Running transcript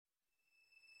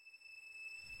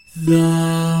The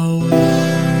world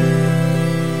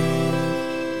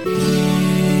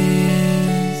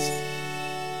is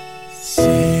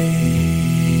saved.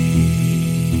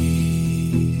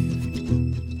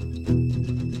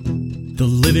 The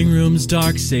living room's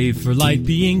dark, save for light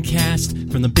being cast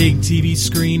from the big TV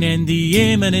screen and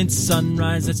the imminent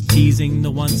sunrise that's teasing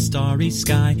the one starry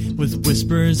sky with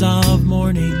whispers of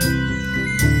morning.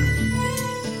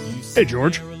 Hey,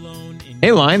 George.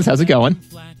 Hey, Lions, how's it going?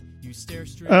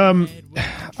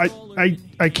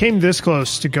 I came this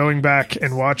close to going back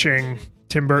and watching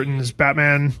Tim Burton's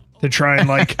Batman to try and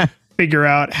like figure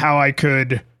out how I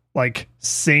could like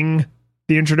sing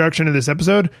the introduction of this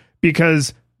episode,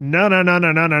 because no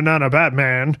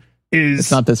Batman is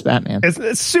It's not this Batman.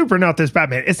 It's super not this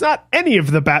Batman. It's not any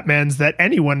of the Batmans that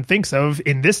anyone thinks of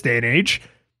in this day and age.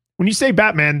 When you say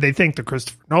Batman, they think the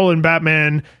Christopher Nolan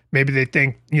Batman. Maybe they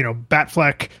think,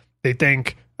 Batfleck. They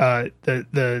think the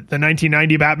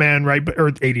 1990 Batman, right?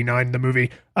 Or 89, the movie.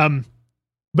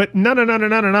 But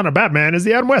no, Batman is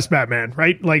the Adam West Batman,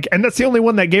 right? Like, and that's the only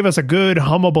one that gave us a good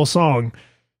hummable song.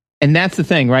 And that's the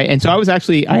thing, right? And so I was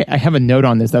actually, I have a note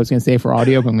on this that I was going to say for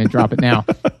audio, but I'm going to drop it now,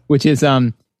 which is,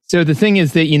 so the thing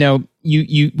is that, you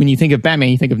when you think of Batman,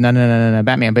 you think of no,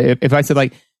 Batman. But if I said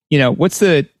like, what's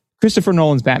the Christopher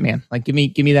Nolan's Batman? Like, give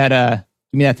me that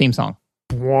theme song.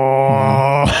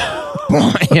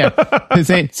 Yeah,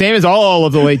 same as all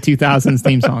of the late 2000s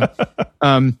theme song.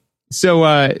 So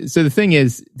the thing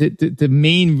is, the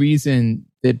main reason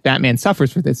that Batman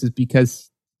suffers for this is because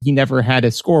he never had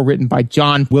a score written by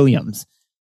John Williams.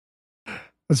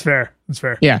 That's fair.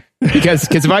 Yeah, because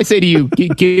if I say to you,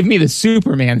 give me the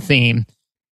Superman theme.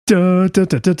 Da, da,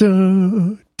 da, da, da.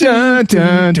 Dun,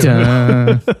 dun,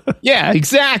 dun. Yeah,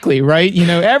 exactly, right?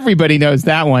 Everybody knows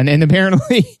that one. And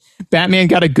apparently Batman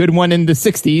got a good one in the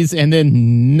 60s and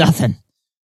then nothing.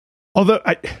 Although,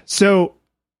 I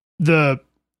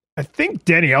think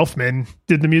Danny Elfman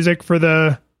did the music for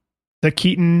the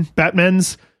Keaton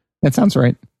Batmans. That sounds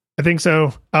right. I think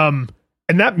so. And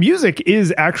that music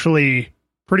is actually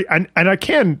pretty, and I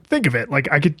can think of it. Like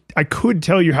I could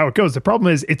tell you how it goes. The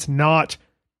problem is it's not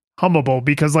hummable,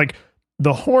 because like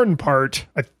the horn part,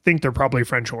 I think they're probably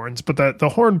French horns, but the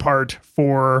horn part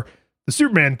for the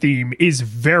Superman theme is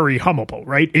very hummable,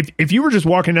 right? If you were just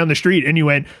walking down the street and you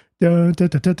went da, da,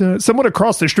 da, da, da, someone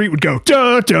across the street would go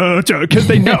da, da, da, because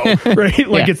they know, right?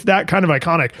 Like It's that kind of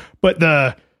iconic. But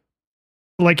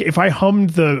if I hummed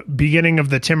the beginning of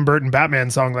the Tim Burton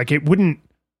Batman song, like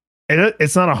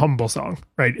it's not a hummable song,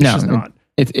 right? It's just not.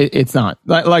 It's not.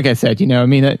 Like I said,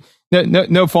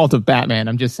 no fault of Batman.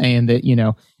 I'm just saying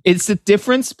that, it's the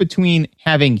difference between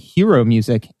having hero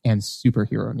music and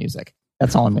superhero music.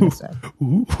 That's all I'm going to say.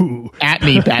 Ooh. At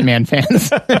me, Batman fans.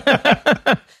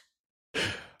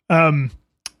 Well,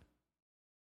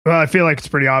 I feel like it's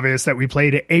pretty obvious that we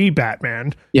played a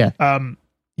Batman. Yeah.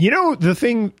 The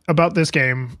thing about this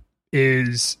game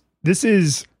is this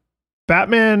is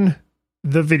Batman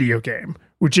the video game,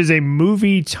 which is a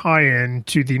movie tie-in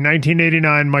to the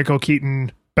 1989 Michael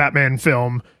Keaton Batman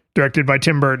film, directed by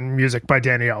Tim Burton, music by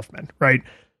Danny Elfman, right?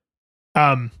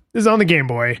 This is on the Game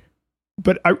Boy,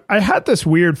 but I had this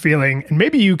weird feeling, and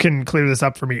maybe you can clear this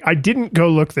up for me. I didn't go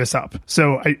look this up,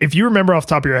 so if you remember off the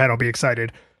top of your head, I'll be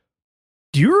excited.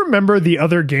 Do you remember the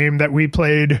other game that we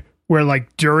played where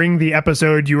like during the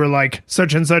episode you were like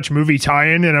such and such movie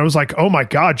tie-in, and I was like, oh my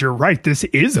god, you're right, this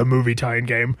is a movie tie-in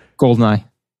game? GoldenEye.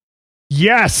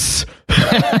 Yes.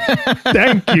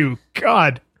 Thank you,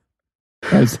 God.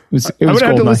 It was I would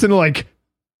have to GoldenEye. listen to like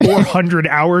 400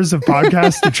 hours of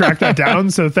podcasts to track that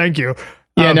down, so thank you.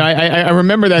 Yeah, no, I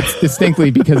remember that distinctly,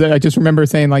 because I just remember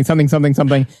saying like something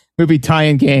movie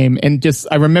tie-in game, and just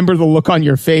I remember the look on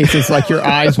your face. It's like your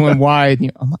eyes went wide.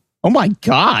 And oh my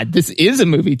god, this is a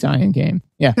movie tie-in game.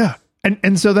 Yeah.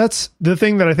 And so that's the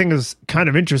thing that I think is kind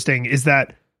of interesting, is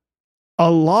that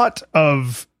a lot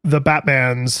of the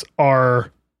Batmans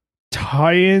are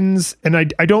tie-ins, and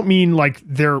I don't mean like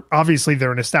they're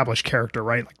an established character,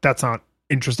 right? Like that's not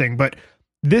interesting, but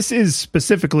this is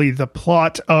specifically the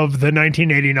plot of the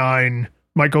 1989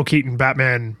 Michael Keaton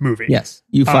Batman movie. Yes,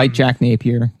 you fight Jack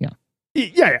Napier. Yeah.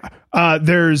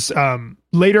 There's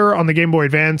later on the Game Boy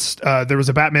Advance, there was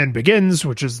a Batman Begins,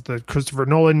 which is the Christopher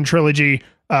Nolan trilogy.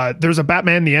 There's a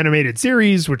Batman the Animated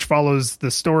Series, which follows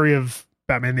the story of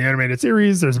Batman the Animated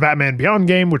Series. There's a Batman Beyond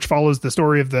game, which follows the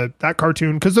story of that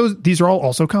cartoon, because these are all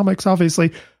also comics,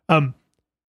 obviously.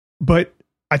 But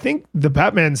I think the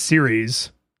Batman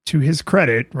series, to his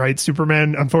credit, right,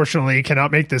 Superman unfortunately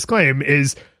cannot make this claim,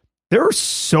 is there are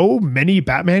so many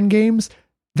Batman games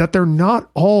that they're not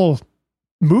all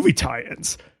movie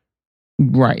tie-ins.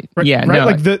 Right. Yeah. Right. No,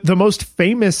 like the most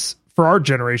famous for our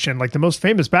generation, like the most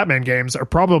famous Batman games are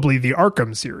probably the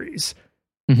Arkham series.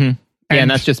 Mm-hmm. And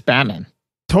that's just Batman.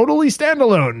 Totally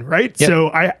standalone, right? Yep. So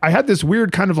I had this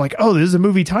weird kind of like, oh, this is a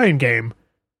movie tie-in game,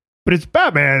 but it's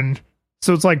Batman.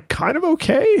 So it's like kind of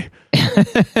okay.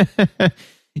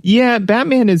 Yeah,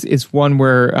 Batman is one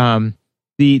where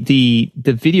the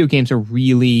video games are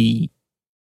really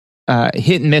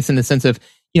hit and miss in the sense of,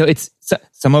 it's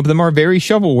some of them are very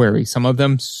shovelware, some of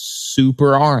them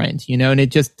super aren't, and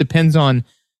it just depends on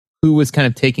who was kind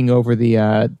of taking over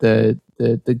the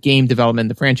game development,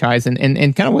 the franchise, and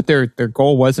kind of what their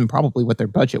goal was and probably what their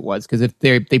budget was. Because if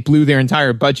they blew their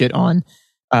entire budget on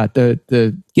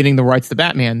the getting the rights to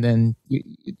Batman, then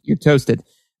you're toasted.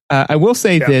 I will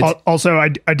say that also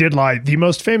I did lie. The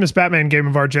most famous Batman game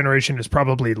of our generation is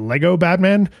probably Lego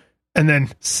Batman, and then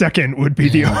second would be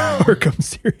the Arkham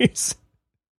series.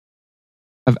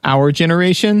 Of our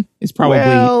generation is probably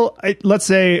let's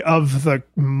say of the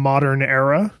modern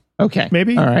era. Okay,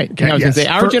 maybe. All right. Okay, I was going to say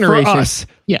our generation. For us.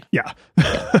 Yeah. Yeah.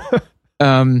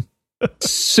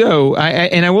 So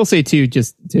I will say too,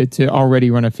 just to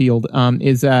already run afield,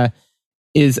 is I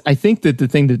think that the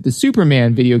thing that the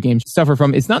Superman video games suffer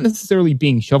from is not necessarily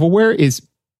being shovelware, is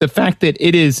the fact that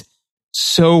it is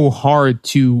so hard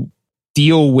to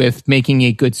deal with making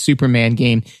a good Superman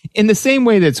game in the same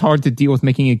way that it's hard to deal with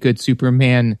making a good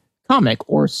Superman comic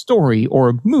or story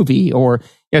or movie, or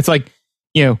it's like,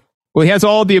 well, he has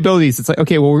all the abilities. It's like,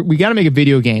 okay, well, we got to make a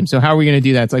video game. So how are we going to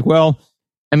do that? It's like, well,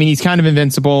 I mean, he's kind of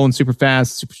invincible and super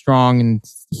fast, super strong, and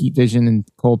heat vision and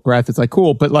cold breath. It's like,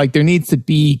 cool, but like there needs to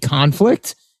be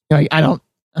conflict. Like, I don't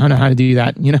know how to do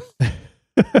that,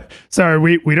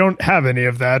 Sorry, we don't have any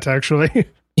of that actually.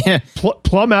 Yeah.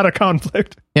 Plumb out of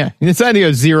conflict. Yeah. It's idea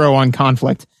of zero on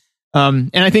conflict.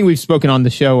 And I think we've spoken on the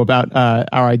show about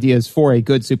our ideas for a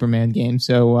good Superman game.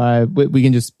 So we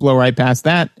can just blow right past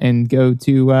that and go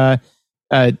to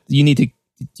do you need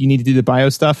to do the bio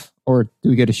stuff, or do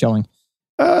we go to shelling?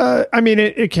 I mean,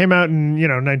 it came out in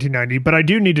 1990, but I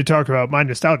do need to talk about my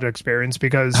nostalgia experience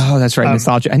because that's right,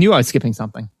 nostalgia. I knew I was skipping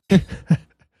something.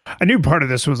 I knew part of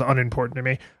this was unimportant to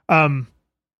me.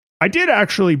 I did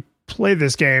actually play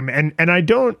this game, and I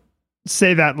don't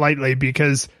say that lightly,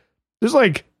 because there's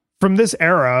like, from this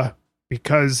era,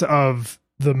 because of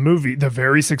the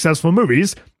very successful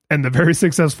movies and the very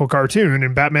successful cartoon,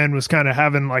 and Batman was kind of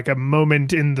having like a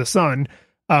moment in the sun.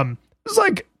 It's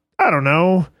like, I don't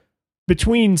know,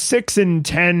 between 6,000 and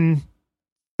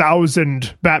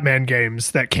 10,000 Batman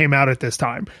games that came out at this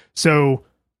time. So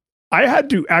I had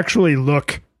to actually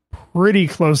look pretty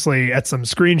closely at some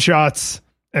screenshots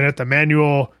and at the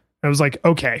manual. I was like,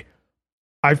 okay,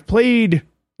 I've played,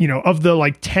 of the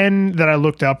like 10 that I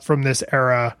looked up from this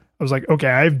era, I was like, okay,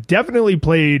 I've definitely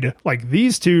played like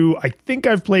these two. I think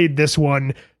I've played this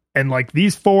one, and like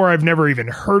these 4 I've never even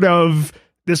heard of.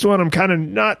 This one I'm kind of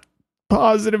not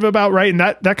positive about, right? And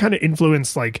that kind of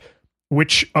influenced like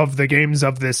which of the games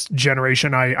of this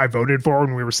generation I voted for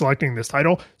when we were selecting this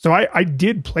title. So I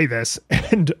did play this,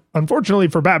 and unfortunately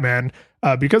for Batman,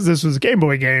 because this was a Game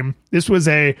Boy game, this was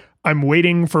I'm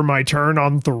waiting for my turn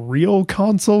on the real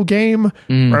console game,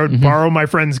 where I would borrow my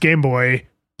friend's Game Boy,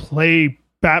 play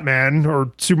Batman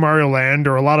or Super Mario Land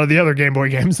or a lot of the other Game Boy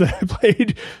games that I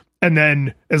played, and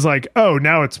then it's like, oh,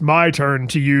 now it's my turn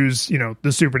to use,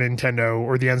 the Super Nintendo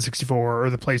or the N64 or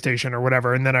the PlayStation or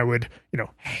whatever, and then I would,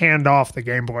 hand off the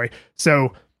Game Boy.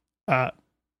 So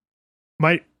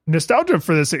my nostalgia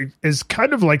for this is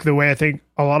kind of like the way I think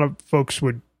a lot of folks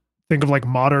would think of like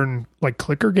modern like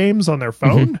clicker games on their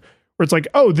phone, where it's like,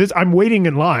 oh, I'm waiting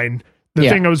in line.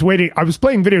 I was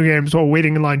playing video games while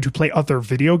waiting in line to play other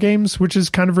video games, which is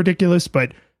kind of ridiculous,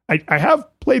 but I have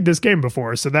played this game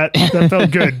before, so that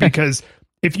felt good, because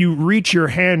if you reach your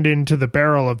hand into the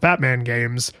barrel of Batman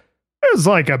games, there's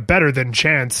like a better than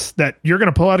chance that you're going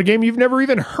to pull out a game you've never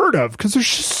even heard of, because there's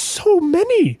just so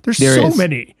many. There's so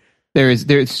many. There's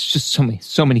just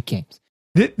so many games.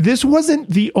 This wasn't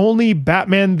the only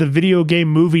Batman the video game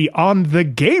movie on the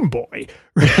Game Boy.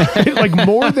 Right? Like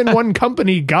more than one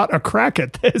company got a crack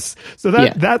at this. So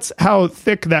that's how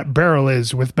thick that barrel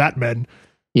is with Batman.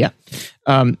 Yeah,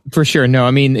 for sure. No,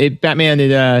 I mean, Batman,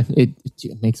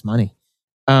 it makes money.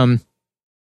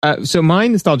 So my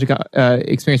nostalgic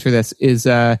experience for this is,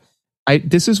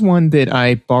 this is one that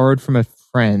I borrowed from a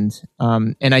friend,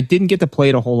 and I didn't get to play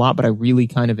it a whole lot, but I really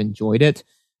kind of enjoyed it.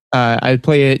 I would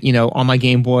play it, on my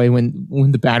Game Boy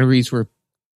when the batteries were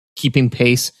keeping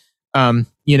pace. When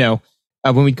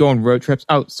we'd go on road trips.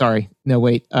 Oh, sorry, no,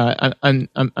 wait. I'm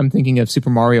thinking of Super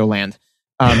Mario Land.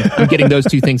 I'm getting those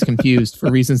two things confused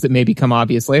for reasons that may become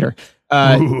obvious later.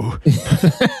 No,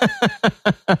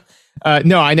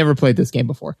 I never played this game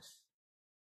before.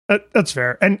 That's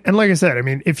fair. And like I said, I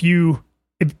mean,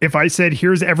 if I said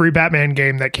here's every Batman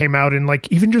game that came out in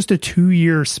like even just a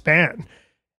 2-year span,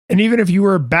 and even if you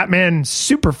were a Batman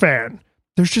super fan,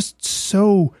 there's just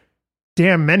so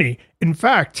damn many. In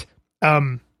fact,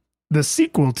 the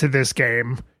sequel to this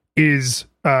game is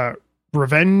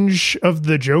Revenge of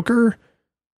the Joker.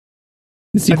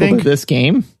 The sequel to this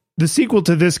game? The sequel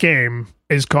to this game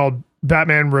is called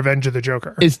Batman Revenge of the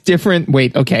Joker. It's different.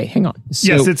 Wait, okay, hang on.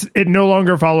 So yes, it no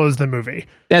longer follows the movie.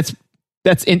 That's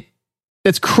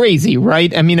crazy,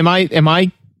 right? I mean, am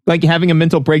I like having a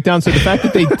mental breakdown? So the fact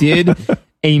that they did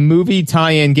a movie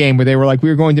tie-in game where they were like,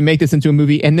 we're going to make this into a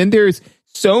movie, and then there's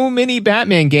so many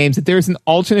Batman games that there's an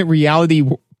alternate reality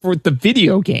for the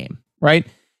video game, right?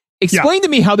 Explain to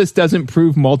me how this doesn't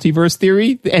prove multiverse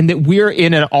theory and that we're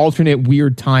in an alternate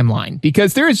weird timeline,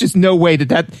 because there is just no way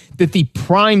that the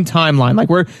prime timeline, like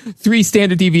we're 3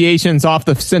 standard deviations off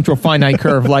the central finite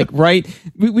curve, like, right?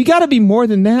 We got to be more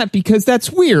than that, because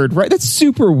that's weird, right? That's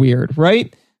super weird,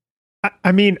 right?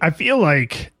 I mean, I feel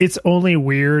like it's only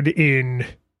weird in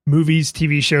movies,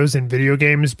 TV shows, and video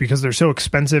games because they're so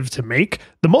expensive to make.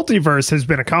 The multiverse has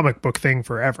been a comic book thing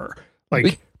forever.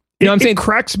 Like, it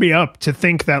cracks me up to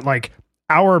think that like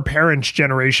our parents'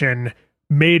 generation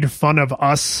made fun of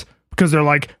us because they're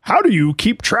like, how do you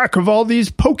keep track of all these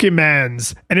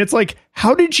Pokemons? And it's like,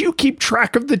 how did you keep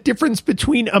track of the difference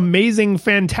between Amazing,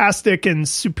 Fantastic, and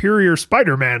Superior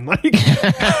Spider-Man? Like,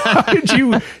 how did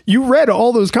you read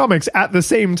all those comics at the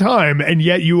same time, and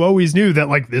yet you always knew that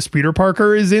like this Peter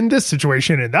Parker is in this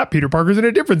situation and that Peter Parker's in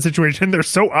a different situation. They're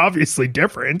so obviously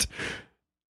different.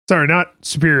 Sorry, not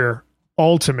superior.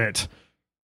 Ultimate.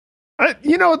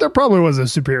 You know what? There probably was a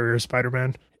superior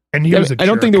Spider-Man, and he was a jerk. I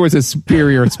don't think there was a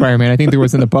superior Spider-Man. I think there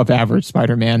was an above average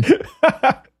Spider-Man.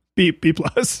 B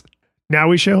plus. Now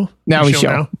we show. Now we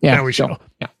show. Yeah, now we show.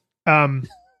 Yeah.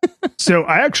 So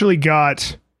I actually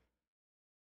got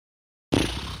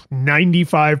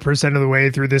 95% of the way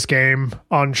through this game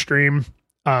on stream,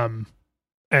 and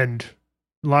a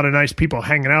lot of nice people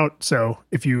hanging out. So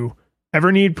if you ever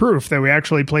need proof that we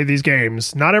actually play these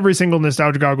games, not every single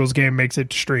Nostalgia Goggles game makes it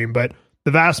to stream, but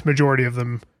the vast majority of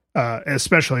them,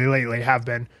 especially lately, have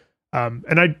been.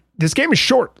 This game is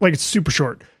short, like it's super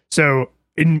short. So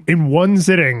in one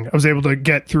sitting, I was able to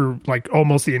get through like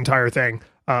almost the entire thing.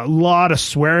 A lot of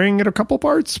swearing at a couple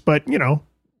parts, but you know,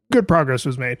 good progress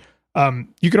was made.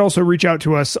 You could also reach out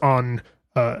to us on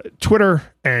Twitter,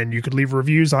 and you could leave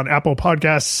reviews on Apple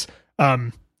Podcasts.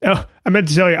 I meant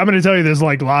to tell you, I'm going to tell you this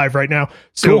like live right now.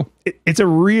 So cool. It's a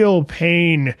real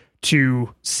pain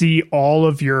to see all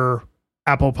of your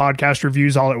Apple Podcast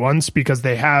reviews all at once, because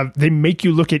they make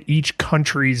you look at each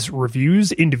country's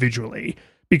reviews individually,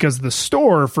 because the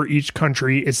store for each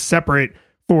country is separate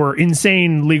for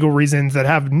insane legal reasons that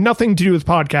have nothing to do with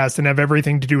podcasts and have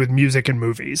everything to do with music and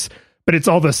movies, but it's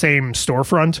all the same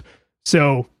storefront.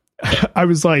 So I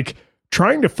was like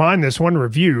trying to find this one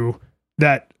review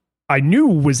that I knew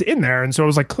was in there. And so I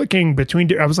was like clicking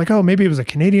between, I was like, oh, maybe it was a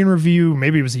Canadian review.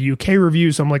 Maybe it was a UK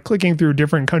review. So I'm like clicking through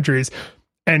different countries,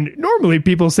 and normally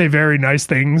people say very nice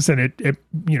things, and it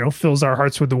you know, fills our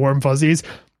hearts with the warm fuzzies.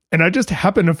 And I just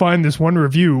happened to find this one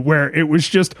review where it was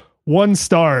just 1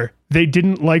 star. They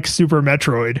didn't like Super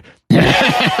Metroid.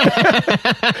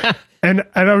 and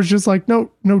I was just like,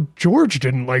 no, George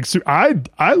didn't like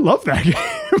I love that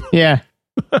game. Yeah.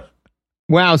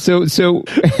 Wow. So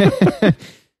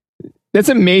that's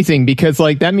amazing, because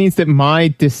like that means that my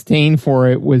disdain for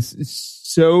it was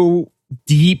so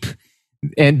deep,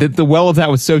 and that the well of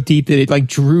that was so deep that it like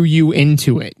drew you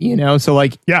into it, you know? So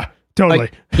like, yeah, totally.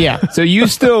 Like, yeah. So you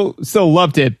still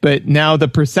loved it, but now the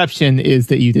perception is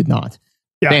that you did not.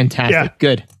 Yeah. Fantastic. Yeah.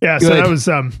 Good. Yeah. Good.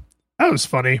 So that was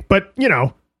funny, but you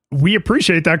know, we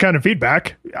appreciate that kind of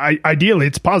feedback. Ideally,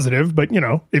 it's positive, but you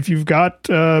know, if you've got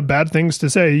bad things to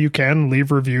say, you can leave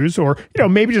reviews, or you know,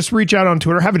 maybe just reach out on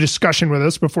Twitter, have a discussion with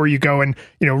us before you go and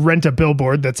you know, rent a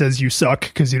billboard that says you suck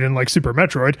because you didn't like Super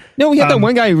Metroid. No, we had that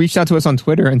one guy who reached out to us on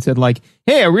Twitter and said like,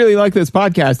 "Hey, I really like this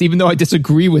podcast, even though I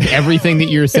disagree with everything that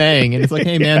you're saying." And it's like,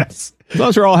 "Hey, man, yes. As long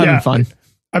as we're all having fun."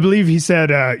 I believe he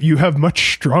said, "You have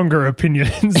much stronger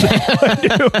opinions than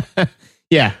I do."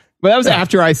 Yeah. But that was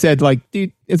after I said, like,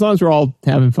 dude, as long as we're all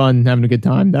having fun, having a good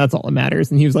time, that's all that matters.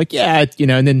 And he was like, yeah, you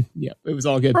know, and then, yeah, it was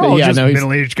all good. We're all just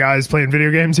middle-aged guys playing video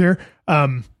games here.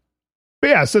 But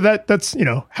yeah, so that's, you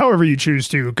know, however you choose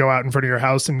to go out in front of your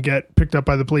house and get picked up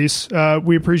by the police,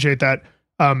 we appreciate that.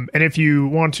 And if you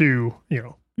want to, you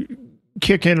know,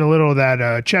 kick in a little of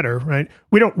that cheddar, right?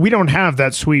 We don't have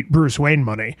that sweet Bruce Wayne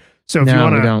money. So if you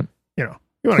want to, you know,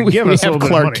 you want to give us a little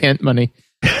Clark bit of money.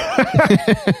 Kent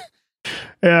money.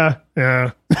 Yeah.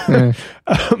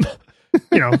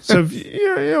 So if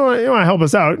you want to help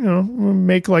us out,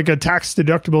 make like a tax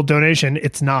deductible donation.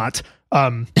 It's not.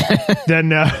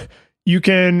 Then you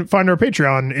can find our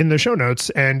Patreon in the show notes.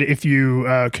 And if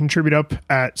you contribute up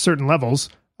at certain levels,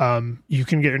 you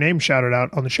can get your name shouted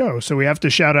out on the show. So we have to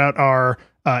shout out our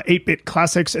 8-bit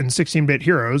classics and 16-bit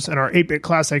heroes. And our 8-bit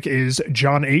classic is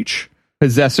John H.,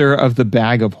 possessor of the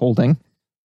bag of holding.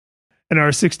 And our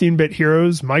 16-bit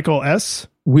heroes, Michael S.,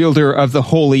 wielder of the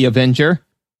Holy Avenger.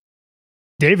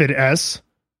 David S.,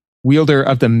 wielder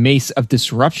of the Mace of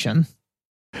Disruption.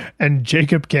 And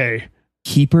Jacob K.,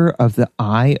 keeper of the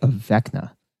Eye of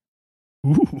Vecna.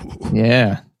 Ooh.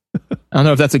 Yeah. I don't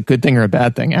know if that's a good thing or a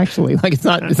bad thing, actually. Like,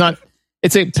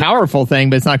 it's a powerful thing,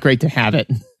 but it's not great to have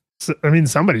it. So, I mean,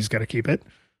 somebody's got to keep it.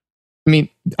 I mean,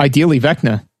 ideally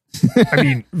Vecna. I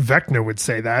mean, Vecna would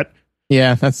say that.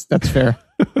 Yeah, that's fair.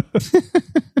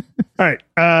 All right.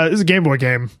 This is a Game Boy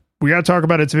game. We got to talk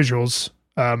about its visuals.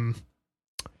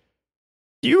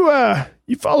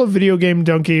 You follow Video Game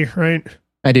Donkey, right?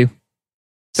 I do.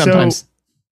 Sometimes.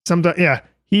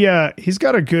 Yeah. He's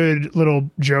got a good little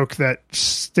joke that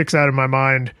sticks out in my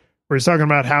mind where he's talking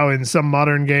about how in some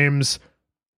modern games,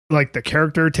 like the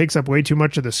character takes up way too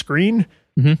much of the screen.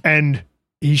 Mm-hmm. And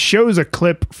he shows a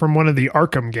clip from one of the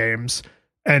Arkham games.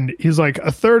 And he's like,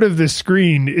 a third of this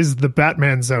screen is the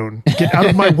Batman zone. Get out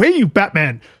of my way, you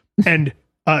Batman. And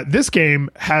this game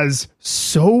has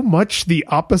so much the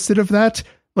opposite of that.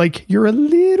 Like, you're a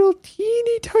little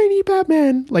teeny tiny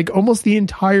Batman. Like, almost the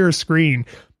entire screen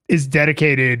is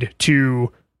dedicated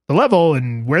to the level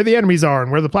and where the enemies are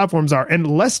and where the platforms are. And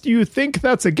lest you think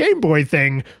that's a Game Boy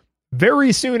thing,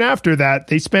 very soon after that,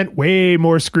 they spent way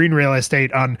more screen real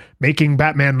estate on making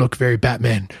Batman look very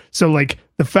Batman. So, like,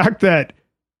 the fact that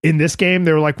in this game,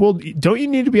 they were like, well, don't you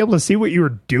need to be able to see what you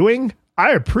were doing?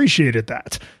 I appreciated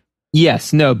that.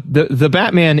 Yes, no, the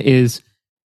Batman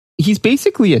he's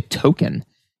basically a token,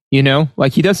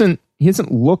 like he doesn't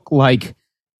look like,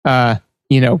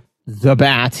 the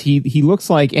Bat. He looks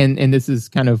like, and this is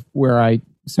kind of where I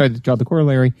started to draw the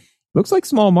corollary, looks like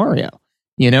small Mario,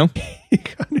 He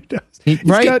kind of does. He's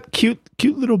right? got cute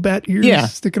little bat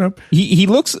ears sticking up. He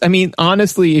looks, I mean,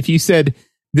 honestly, if you said,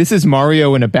 this is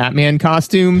Mario in a Batman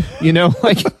costume,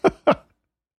 like,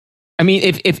 I mean,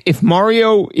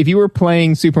 if you were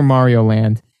playing Super Mario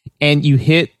Land and you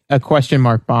hit a question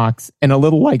mark box and a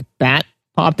little like bat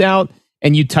popped out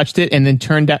and you touched it and then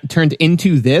turned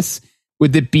into this,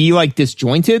 would it be like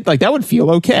disjointed? Like that would feel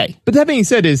okay. But that being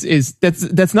said,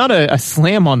 that's not a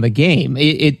slam on the game.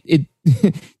 It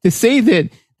to say that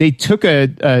they took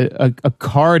a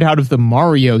card out of the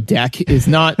Mario deck is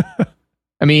not,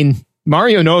 I mean,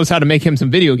 Mario knows how to make him some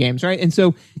video games, right? And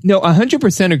so, no,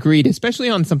 100% agreed,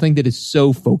 especially on something that is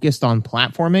so focused on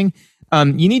platforming.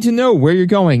 You need to know where you're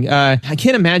going. I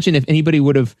can't imagine if anybody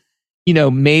would have,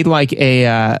 made like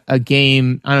a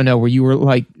game, I don't know, where you were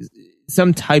like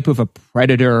some type of a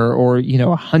predator or,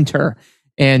 a hunter,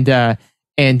 and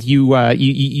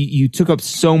you took up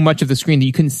so much of the screen that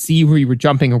you couldn't see where you were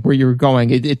jumping or where you were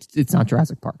going. It's not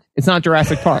Jurassic Park. It's not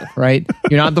Jurassic Park, right?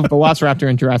 You're not the Velociraptor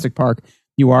in Jurassic Park.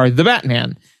 You are the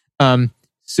Batman.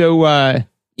 So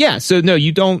no,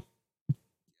 you don't.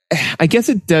 I guess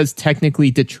it does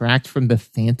technically detract from the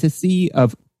fantasy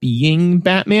of being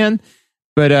Batman,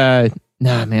 but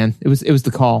nah, man, it was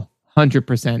the call.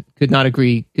 100%. Could not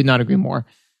agree more.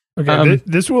 Okay,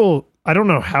 this will. I don't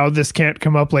know how this can't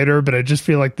come up later, but I just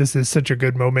feel like this is such a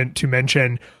good moment to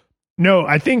mention. No,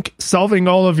 I think solving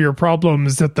all of your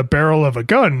problems at the barrel of a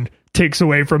gun takes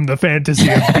away from the fantasy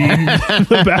of being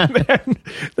the Batman.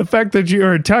 The fact that you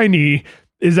are tiny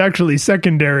is actually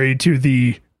secondary to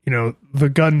the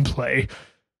gunplay.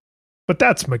 But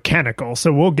that's mechanical,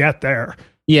 so we'll get there.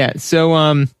 Yeah,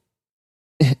 so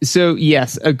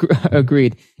yes,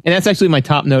 agreed. And that's actually my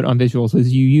top note on visuals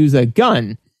was you use a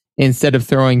gun instead of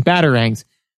throwing batarangs,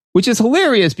 which is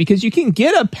hilarious because you can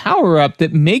get a power-up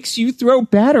that makes you throw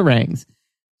batarangs.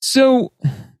 So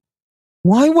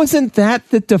why wasn't that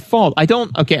the default? I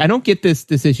don't get this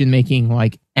decision making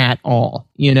like at all,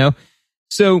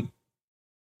 So, and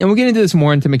we'll get into this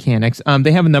more into mechanics.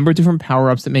 They have a number of different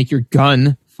power-ups that make your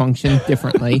gun function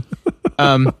differently.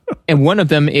 And one of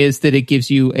them is that it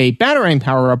gives you a batarang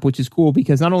power-up, which is cool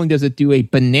because not only does it do a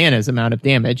bananas amount of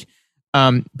damage,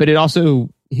 but it also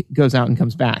goes out and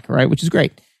comes back, right? Which is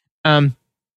great.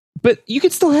 But you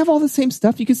could still have all the same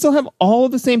stuff. You could still have all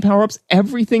of the same power-ups,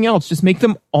 everything else. Just make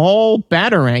them all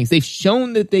batarangs. They've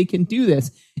shown that they can do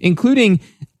this, including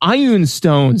ion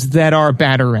stones that are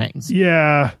batarangs.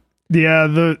 Yeah.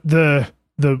 The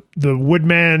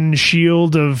woodman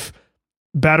shield of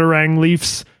batarang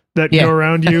leaves that go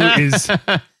around you is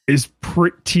is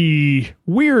pretty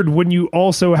weird when you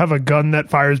also have a gun that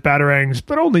fires batarangs,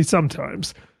 but only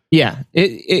sometimes. Yeah.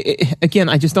 Again,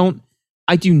 I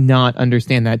do not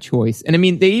understand that choice. And I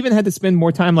mean, they even had to spend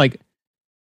more time it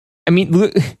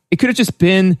could have just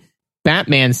been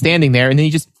Batman standing there and then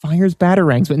he just fires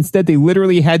batarangs, but instead they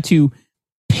literally had to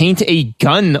paint a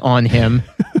gun on him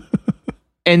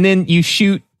and then you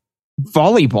shoot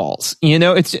volleyballs.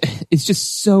 It's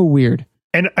just so weird.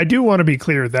 And I do want to be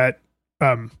clear that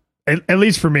at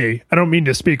least for me, I don't mean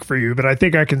to speak for you, but I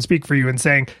think I can speak for you in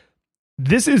saying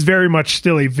this is very much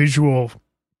still a visual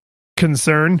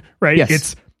concern, right?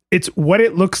 Yes. It's what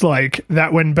it looks like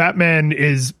that when Batman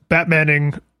is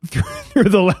Batmaning through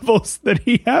the levels that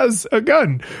he has a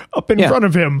gun up in front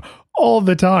of him all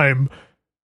the time.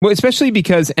 Well, especially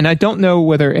because, and I don't know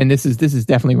whether, and this is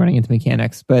definitely running into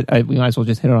mechanics, but we might as well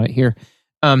just hit on it here.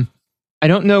 I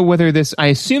don't know whether I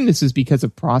assume this is because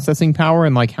of processing power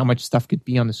and how much stuff could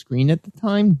be on the screen at the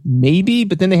time. Maybe,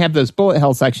 but then they have those bullet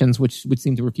hell sections, which would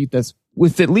seem to refute this.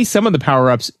 With at least some of the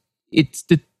power-ups, it's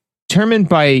determined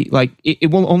by,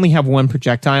 it will only have one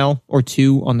projectile or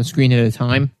two on the screen at a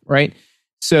time, right?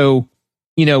 So,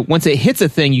 once it hits a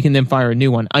thing, you can then fire a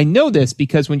new one. I know this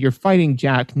because when you're fighting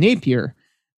Jack Napier,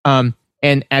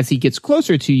 and as he gets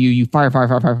closer to you, you fire,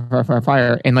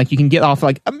 and you can get off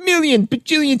a million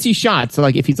bajillion shots. So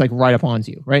if he's right up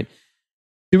onto you, right?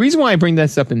 The reason why I bring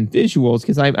this up in visuals,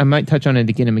 because I might touch on it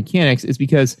again in mechanics, is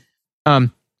because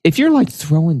if you're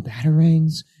throwing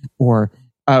batarangs or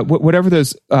whatever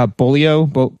those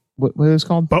bolio, what are those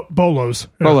called? Bolos.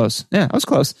 Yeah. Bolos. Yeah, I was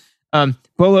close.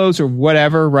 Bolos or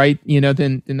whatever, right?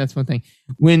 Then that's one thing.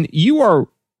 When you are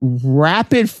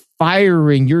rapid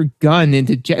firing your gun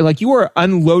into you are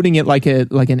unloading it like an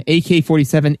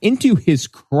AK-47 into his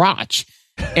crotch,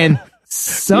 and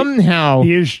somehow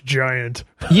he is giant.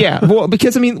 Yeah,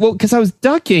 because I was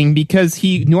ducking because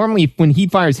he normally when he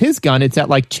fires his gun it's at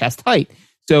chest height.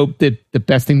 So the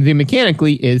best thing to do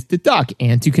mechanically is to duck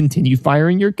and to continue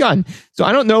firing your gun. So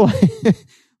I don't know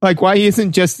why he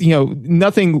isn't just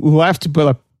nothing left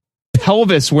but a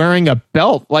pelvis wearing a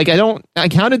belt. I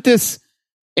counted this.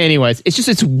 Anyways,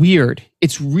 it's weird.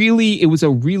 It was a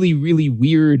really, really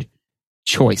weird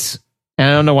choice. And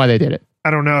I don't know why they did it.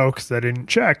 I don't know because I didn't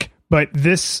check. But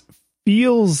this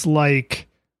feels like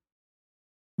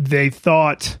they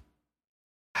thought,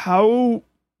 how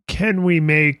can we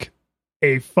make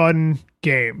a fun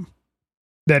game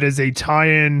that is a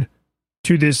tie-in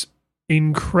to this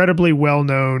incredibly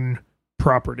well-known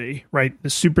property, right? The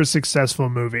super successful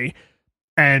movie.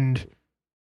 And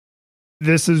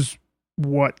this is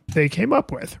what they came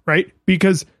up with, right?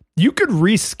 Because you could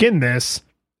reskin this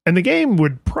and the game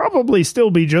would probably still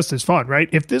be just as fun, right?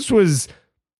 If this was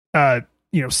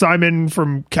Simon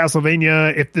from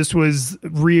Castlevania, if this was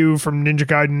Ryu from Ninja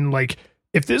Gaiden,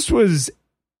 if this was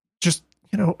just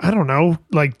I don't know,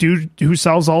 dude who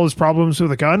solves all his problems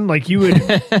with a gun,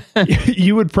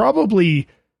 you would probably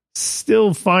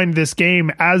still find this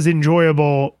game as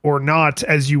enjoyable or not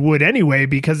as you would anyway,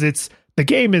 because the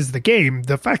game is the game.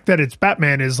 The fact that it's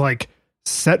Batman is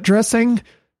set dressing,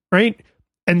 right?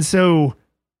 And so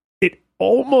it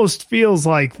almost feels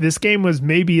like this game was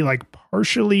maybe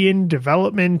partially in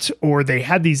development, or they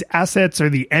had these assets or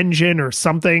the engine or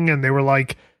something, and they were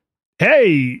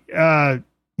hey,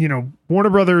 Warner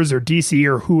Brothers or DC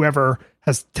or whoever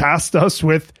has tasked us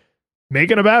with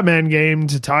making a Batman game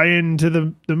to tie into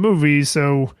the movie.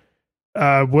 So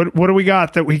what do we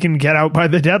got that we can get out by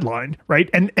the deadline, right?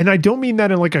 And I don't mean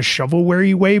that in a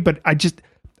shovelware way, but I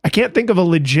can't think of a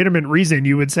legitimate reason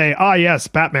you would say, yes,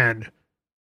 Batman,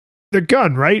 the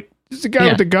gun, right? It's the guy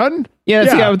with the gun. Yeah,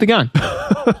 it's the guy with the gun.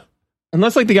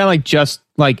 Unless the guy just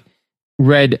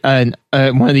read one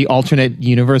of the alternate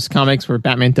universe comics where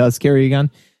Batman does carry a gun.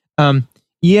 I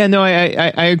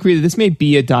agree that this may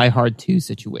be a Die Hard 2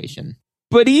 situation,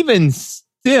 but even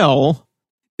still,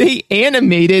 they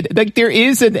animated there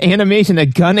is an animation, a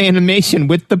gun animation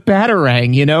with the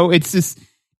Batarang. It's just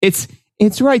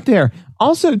it's right there.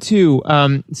 Also, too,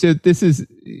 so this is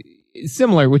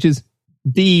similar, which is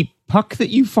the puck that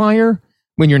you fire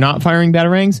when you're not firing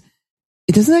Batarangs.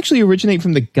 It doesn't actually originate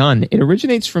from the gun. It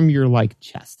originates from your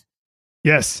chest.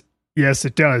 Yes,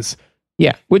 it does.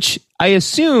 Yeah, which I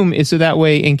assume is so that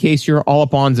way, in case you're all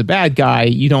up on's a bad guy,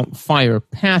 you don't fire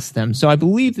past them. So I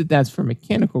believe that that's for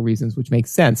mechanical reasons, which makes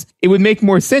sense. It would make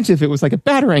more sense if it was a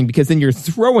Batarang, because then you're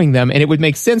throwing them, and it would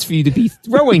make sense for you to be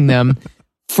throwing them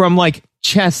from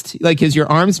chest, because your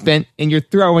arm's bent and you're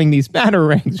throwing these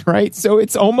Batarangs, right? So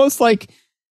it's almost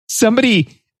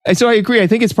somebody. So I agree. I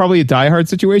think it's probably a Die Hard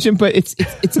situation, but it's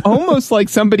almost like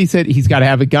somebody said he's got to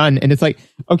have a gun, and it's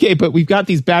okay, but we've got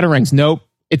these Batarangs. Nope.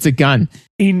 It's a gun.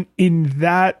 In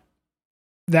that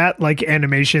like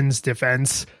animation's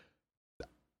defense,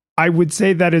 I would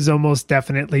say that is almost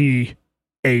definitely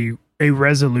a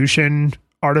resolution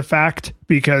artifact,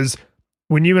 because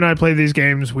when you and I play these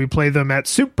games, we play them at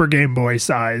Super Game Boy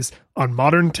size on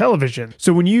modern television.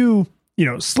 So when you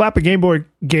slap a Game Boy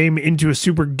game into a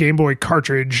Super Game Boy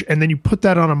cartridge and then you put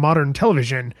that on a modern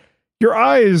television, your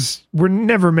eyes were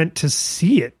never meant to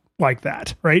see it like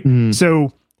that, right?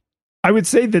 So I would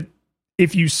say that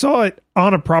if you saw it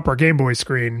on a proper Game Boy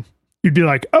screen, you'd be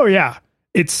like, oh yeah,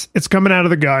 it's coming out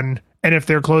of the gun, and if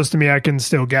they're close to me, I can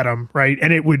still get them, right?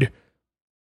 And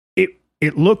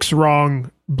it looks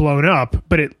wrong blown up,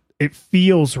 but it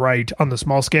feels right on the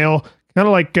small scale. Kind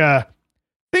of like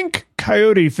think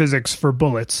coyote physics for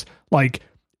bullets. Like,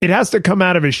 it has to come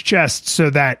out of his chest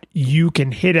so that you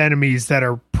can hit enemies that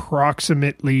are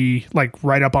approximately like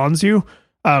right up on you.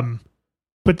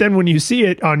 But then when you see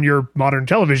it on your modern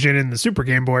television in the Super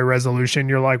Game Boy resolution,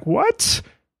 you're like, what?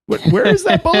 Where is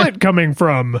that bullet coming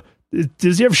from?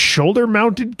 Does he have shoulder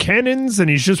mounted cannons and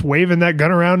he's just waving that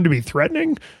gun around to be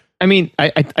threatening? I mean,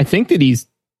 I think that he's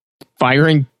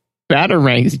firing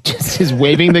batarangs, just is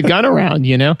waving the gun around,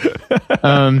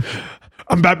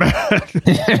 I'm Batman.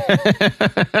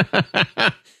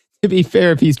 To be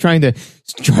fair, if he's trying to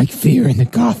strike fear into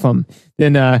Gotham,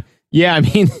 then yeah, I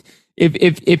mean,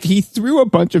 if he threw a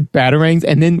bunch of batarangs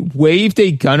and then waved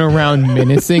a gun around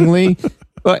menacingly,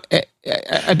 but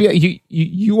I'd be like,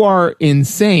 you are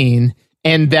insane,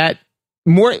 and that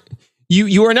more.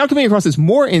 You are now coming across as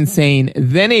more insane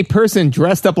than a person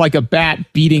dressed up like a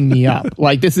bat beating me up.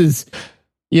 Like, this is,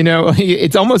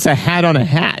 it's almost a hat on a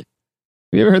hat. Have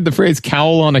you ever heard the phrase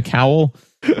cowl on a cowl?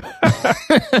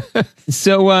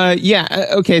 So, yeah.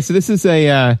 Okay. So this is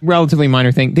a relatively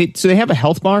minor thing. So they have a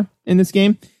health bar in this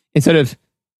game instead of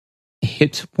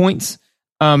hit points.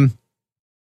 Now,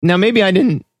 maybe I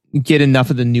didn't get enough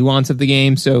of the nuance of the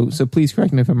game. So please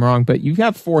correct me if I'm wrong, but you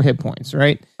have 4 hit points,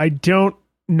 right? I don't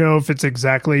know if it's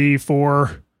exactly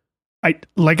 4. I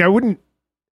wouldn't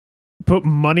put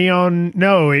money on.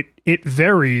 No, it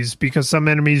varies, because some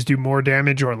enemies do more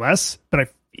damage or less, but I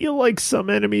feel like some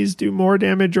enemies do more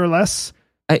damage or less.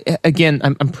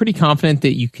 I'm pretty confident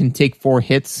that you can take 4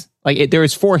 hits. Like, there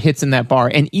is 4 hits in that bar,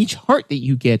 and each heart that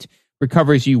you get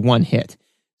recovers you 1 hit.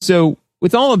 So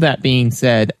with all of that being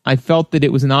said, I felt that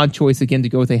it was an odd choice again to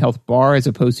go with a health bar as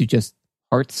opposed to just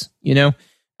hearts,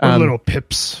 Or little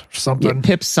pips or something. Yeah,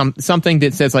 pips, something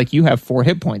that says, like, you have 4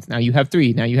 hit points. Now you have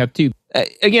 3. Now you have 2.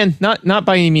 Again, not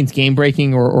by any means game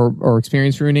breaking or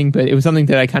experience ruining, but it was something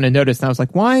that I kind of noticed. And I was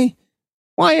like, why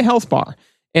a health bar?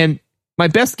 And my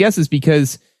best guess is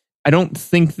because I don't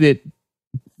think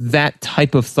that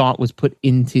type of thought was put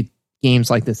into games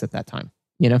like this at that time,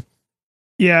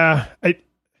 Yeah.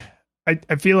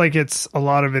 I feel like it's a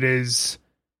lot of it is,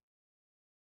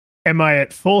 am I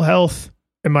at full health?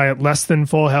 Am I at less than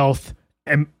full health?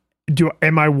 Am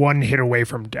I 1 hit away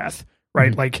from death?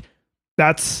 Right? Mm-hmm. Like,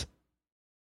 that's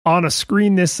on a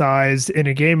screen this size in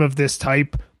a game of this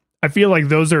type. I feel like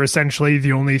those are essentially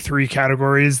the only 3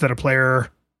 categories that a player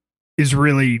is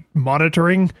really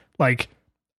monitoring. Like,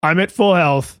 I'm at full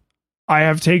health. I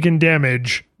have taken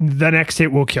damage. The next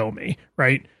hit will kill me.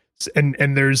 Right?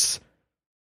 And there's,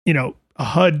 a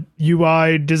HUD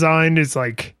UI design is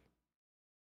like,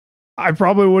 I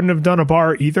probably wouldn't have done a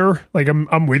bar either. Like,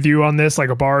 I'm with you on this. Like,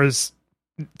 a bar is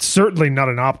certainly not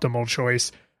an optimal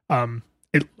choice.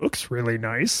 It looks really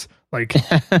nice. Like,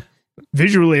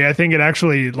 visually, I think it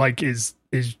actually like is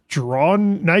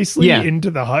drawn nicely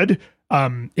into the HUD.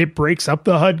 It breaks up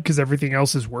the HUD because everything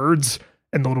else is words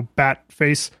and the little bat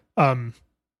face.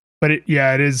 But it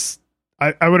is.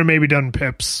 I would have maybe done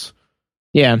pips.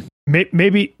 Yeah.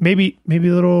 Maybe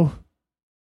little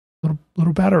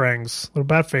batarangs, little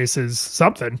bat faces,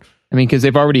 something. I mean, because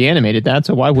they've already animated that,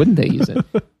 so why wouldn't they use it?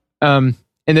 And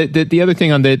the other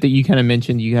thing on that you kind of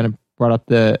mentioned, you kind of brought up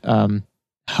the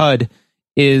HUD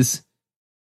is,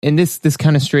 and this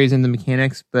kind of strays into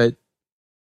mechanics, but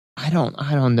I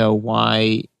don't know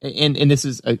why. And this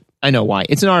is I know why.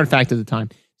 It's an artifact of the time.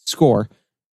 Score.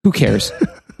 Who cares?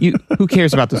 Who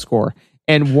cares about the score?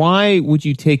 And why would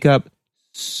you take up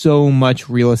so much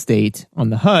real estate on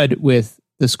the HUD with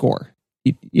the score?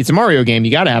 It's a Mario game.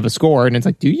 You got to have a score. And it's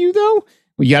like, do you though?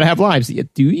 Well, you got to have lives.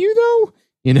 Do you though?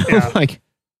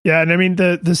 Yeah. And I mean,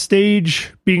 the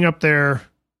stage being up there,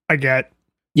 I get.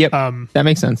 Yep. That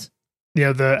makes sense.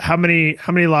 The how many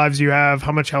lives you have,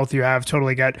 how much health you have,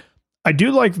 totally get. I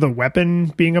do like the weapon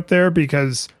being up there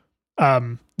because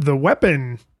the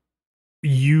weapon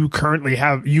you currently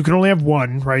have, you can only have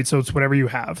 1, right? So it's whatever you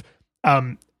have.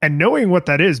 And knowing what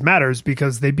that is matters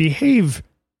because they behave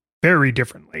very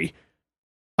differently.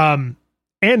 And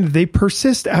they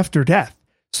persist after death.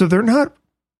 So they're not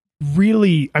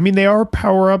really, I mean, they are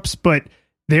power-ups, but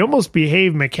they almost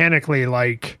behave mechanically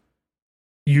like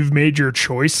you've made your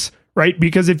choice, right?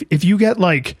 Because if you get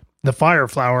like the fire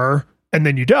flower and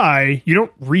then you die, you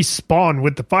don't respawn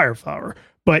with the fire flower.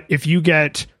 But if you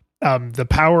get the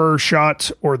power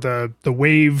shot or the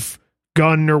wave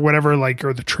gun or whatever, like,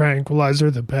 or the tranquilizer,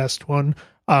 the best one,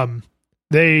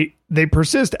 they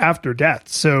persist after death.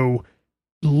 So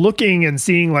looking and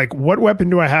seeing like what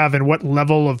weapon do I have and what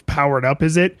level of powered up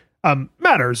is it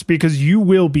matters, because you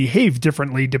will behave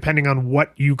differently depending on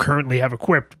what you currently have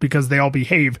equipped, because they all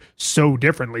behave so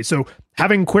differently. So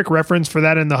having quick reference for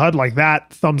that in the HUD like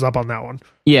that, thumbs up on that one.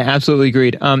 Yeah, absolutely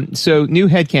agreed. So new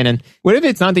headcanon. What if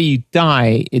it's not that you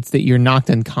die, it's that you're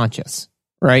knocked unconscious,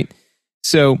 right?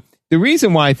 So the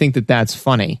reason why I think that that's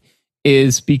funny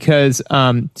is because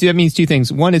that means two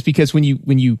things. One is because when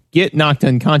you get knocked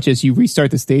unconscious, you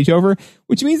restart the stage over,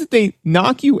 which means that they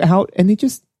knock you out and they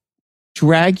just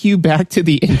drag you back to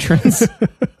the entrance.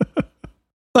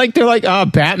 Like they're like, oh,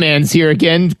 Batman's here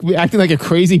again, acting like a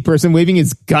crazy person, waving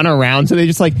his gun around. So they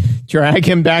just like drag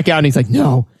him back out, and he's like,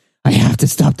 no, I have to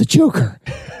stop the Joker.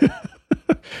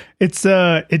 It's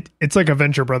like a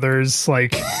Venture Brothers,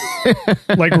 like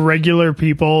like regular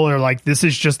people are like, this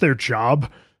is just their job.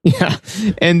 Yeah.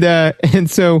 And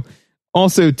so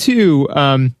also too,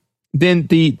 then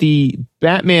the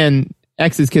Batman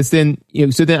X's, because then,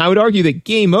 so then I would argue that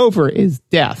game over is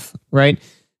death, right?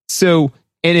 So,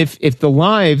 and if the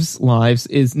lives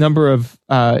is number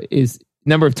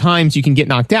of times you can get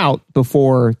knocked out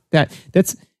before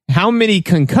that's how many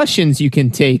concussions you can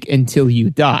take until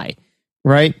you die,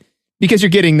 right? Because you're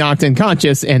getting knocked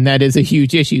unconscious, and that is a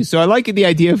huge issue. So I like the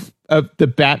idea of the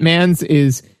Batman's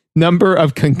is number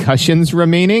of concussions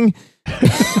remaining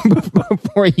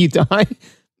before you die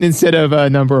instead of a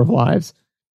number of lives.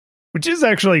 Which is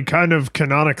actually kind of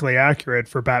canonically accurate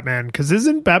for Batman, because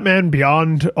isn't Batman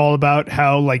Beyond all about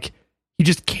how like he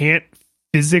just can't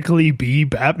physically be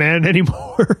Batman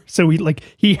anymore? So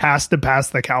he has to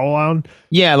pass the cowl on.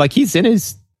 Yeah, like he's in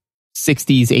his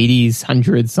 60s, 80s,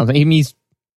 100s, something. I mean,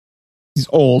 he's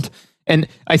old. And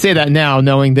I say that now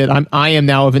knowing that I am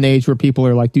now of an age where people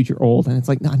are like, dude, you're old. And it's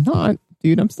like, no, I'm not,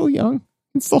 dude, I'm still young.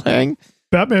 I can still hang.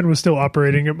 Batman was still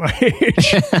operating at my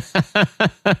age.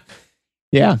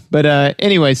 Yeah. But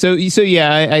anyway, so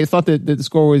yeah, I thought that the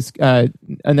score was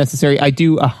unnecessary. I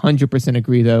do 100%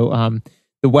 agree, though.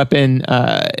 The weapon,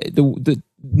 the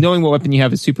knowing what weapon you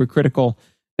have is super critical.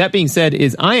 That being said,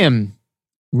 I am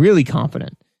really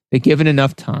confident that given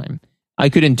enough time, I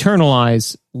could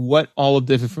internalize what all of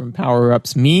the different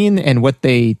power-ups mean and what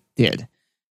they did.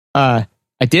 I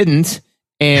didn't,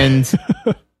 and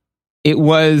it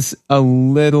was a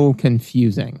little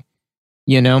confusing.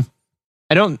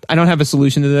 I don't have a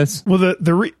solution to this. Well,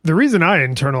 the reason I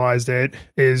internalized it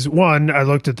is, one, I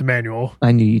looked at the manual.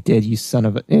 I knew you did, you son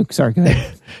of a... Sorry, go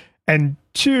ahead. And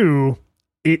two,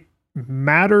 it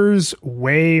matters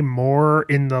way more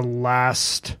in the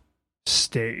last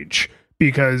stage,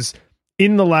 because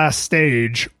in the last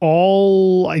stage,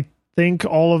 I think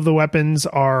all of the weapons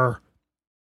are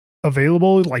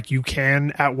available. Like you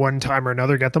can at one time or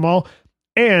another get them all.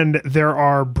 And there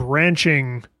are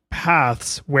branching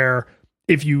paths where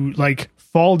if you like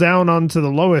fall down onto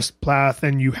the lowest path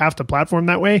and you have to platform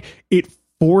that way, it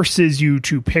forces you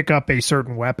to pick up a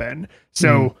certain weapon.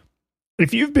 So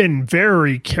if you've been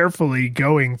very carefully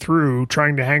going through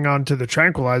trying to hang on to the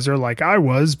tranquilizer like I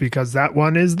was, because that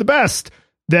one is the best,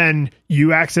 then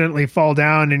you accidentally fall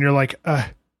down and you're like,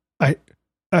 right?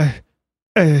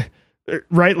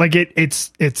 Like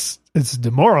it's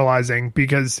demoralizing,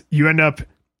 because you end up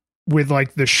with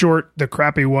like the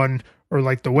crappy one, or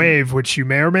like the wave, which you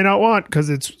may or may not want because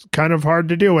it's kind of hard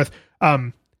to deal with.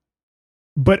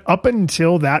 But up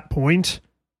until that point,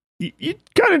 you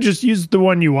kind of just use the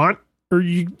one you want, or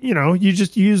you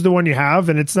just use the one you have,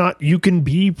 and it's not, you can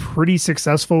be pretty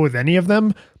successful with any of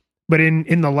them. But in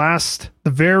the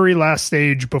very last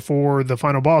stage before the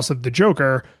final boss of the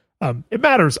Joker, it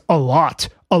matters a lot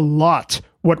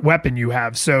what weapon you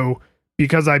have. So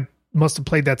because I must have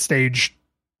played that stage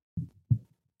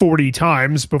 40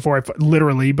 times before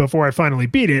I finally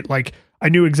beat it, like I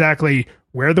knew exactly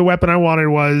where the weapon I wanted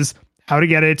was, how to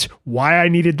get it, why I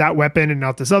needed that weapon and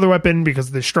not this other weapon, because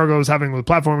of the struggle I was having with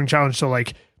the platforming challenge. So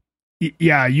like,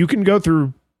 yeah, you can go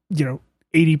through,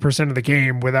 80% of the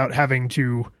game without having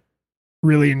to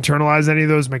really internalize any of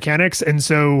those mechanics. And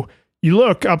so you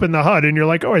look up in the HUD and you're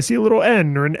like, oh, I see a little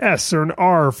N or an S or an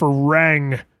R for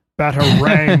Rang,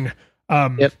 Batarang.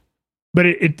 Yep. But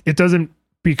it doesn't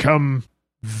become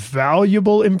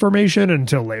valuable information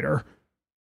until later.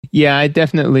 Yeah, I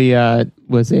definitely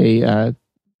was a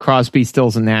Crosby,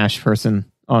 Stills, and Nash person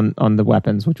on the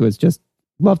weapons, which was just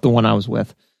loved the one I was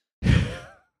with.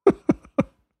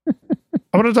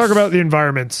 I want to talk about the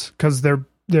environments because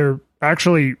they're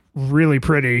actually really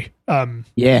pretty.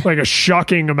 Like a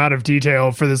shocking amount of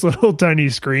detail for this little tiny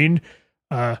screen.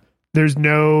 There's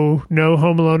no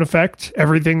Home Alone effect.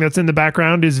 Everything that's in the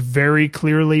background is very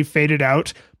clearly faded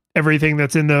out. Everything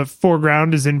that's in the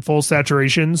foreground is in full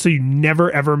saturation, so you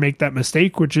never ever make that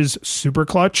mistake, which is super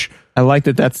clutch. I like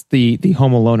that. That's the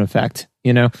Home Alone effect.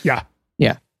 You know? Yeah,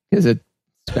 because it's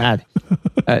bad.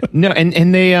 No,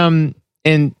 and they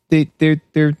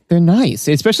they're nice,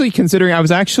 especially considering I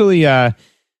was actually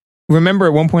remember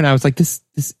at one point I was like, this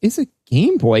is a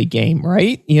Game Boy game,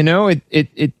 right? You know,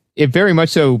 it very much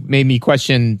so made me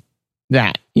question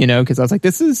that, you know, because I was like,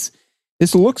 this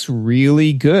looks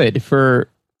really good for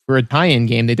a tie-in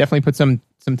game. They definitely put some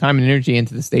time and energy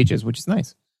into the stages, which is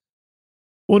nice.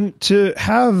 Well,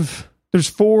 there's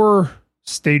 4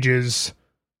 stages.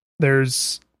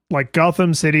 There's like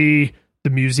Gotham City, the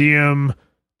museum,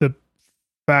 the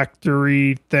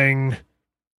factory thing,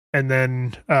 and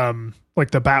then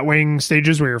like the Batwing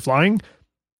stages where you're flying.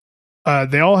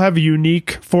 They all have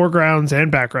unique foregrounds and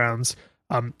backgrounds.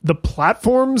 The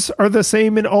platforms are the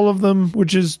same in all of them,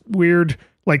 which is weird.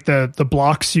 Like the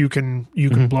blocks you can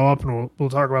blow up, and we'll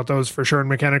talk about those for sure in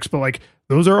mechanics, but like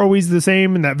those are always the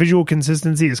same, and that visual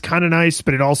consistency is kind of nice,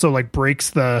 but it also like breaks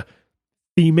the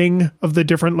theming of the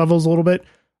different levels a little bit.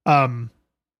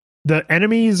 The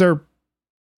enemies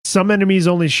some enemies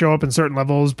only show up in certain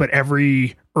levels, but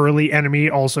every early enemy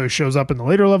also shows up in the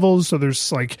later levels, so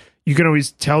there's like you can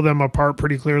always tell them apart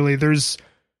pretty clearly. There's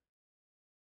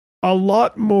a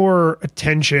lot more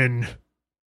attention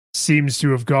seems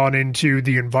to have gone into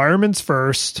the environments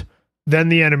first, then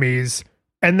the enemies,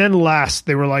 and then last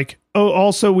they were like, oh,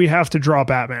 also we have to draw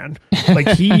Batman. Like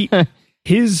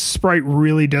his sprite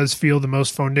really does feel the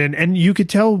most phoned in, and you could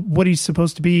tell what he's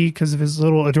supposed to be because of his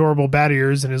little adorable bat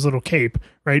ears and his little cape,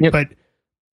 right? Yep. But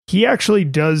he actually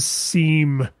does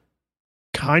seem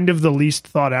kind of the least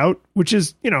thought out, which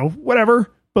is, you know,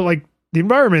 whatever, but like the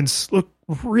environments look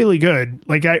really good.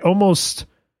 Like it's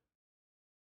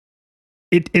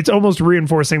almost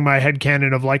reinforcing my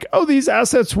headcanon of like, oh, these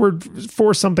assets were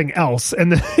for something else,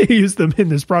 and then they use them in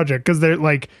this project because they're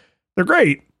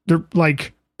great. They're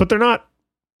like, but they're not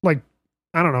like,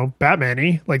 I don't know,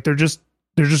 Batman-y. Like they're just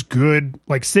good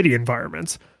like city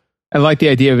environments. I like the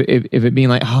idea of it being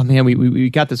like, oh man, we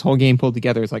got this whole game pulled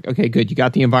together. It's like, okay, good. You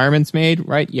got the environments made,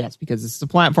 right? Yes, because this is a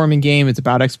platforming game. It's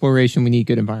about exploration. We need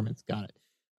good environments. Got it.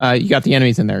 You got the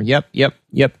enemies in there. Yep.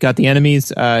 Got the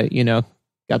enemies. You know,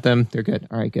 got them. They're good.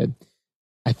 All right, good.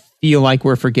 I feel like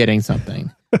we're forgetting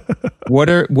something. What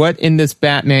in this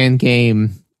Batman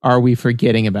game are we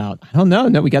forgetting about? I don't know.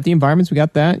 No, we got the environments. We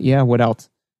got that. Yeah. What else?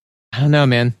 I don't know,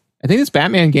 man. I think this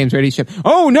Batman game's ready to ship.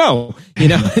 Oh no, you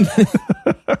know.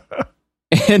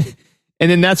 And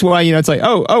then that's why, you know, it's like,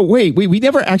 oh wait, we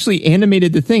never actually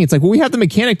animated the thing. It's like, well, we have the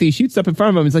mechanic that he shoots up in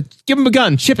front of him. It's like, give him a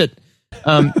gun, ship it.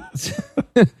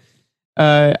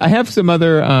 I have some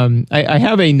other. I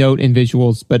have a note in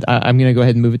visuals, but I'm going to go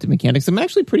ahead and move it to mechanics. I'm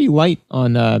actually pretty light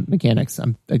on mechanics.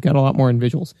 I got a lot more in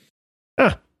visuals.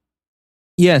 Huh.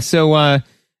 Yeah. So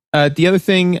the other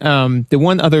thing, the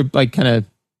one other like kind of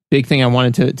big thing I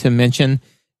wanted to mention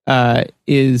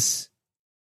is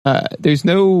there's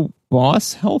no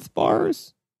boss health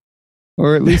bars,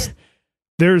 or at least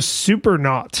there's super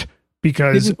not,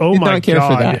 because did my not care god,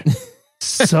 for that.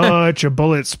 Such a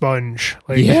bullet sponge.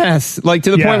 Like, yes, like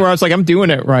to the point where I was like, I'm doing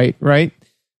it right.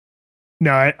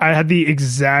 No, I had the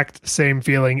exact same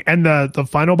feeling, and the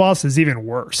final boss is even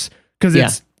worse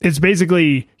because it's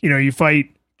basically, you know, you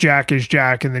fight Jack as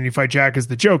Jack, and then you fight Jack as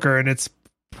the Joker, and it's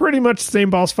pretty much the same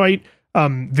boss fight.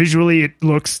 Visually, it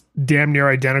looks damn near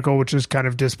identical, which is kind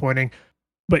of disappointing.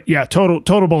 But yeah,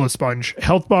 total bullet sponge.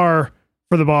 Health bar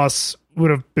for the boss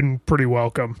would have been pretty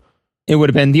welcome. It would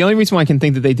have been. The only reason why I can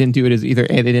think that they didn't do it is either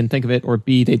A, they didn't think of it, or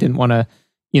B, they didn't want to,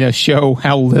 you know, show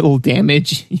how little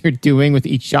damage you're doing with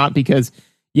each shot, because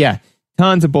yeah,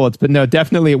 tons of bullets. But no,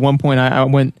 definitely at one point I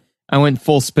went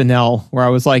full Spinell, where I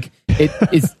was like,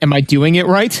 am I doing it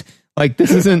right? Like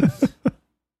this isn't, I'm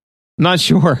not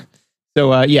sure.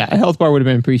 So yeah, a health bar would have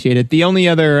been appreciated. The only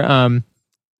other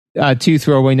two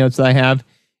throwaway notes that I have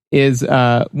is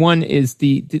one is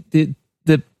the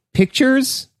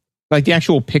pictures, like the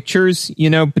actual pictures, you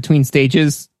know, between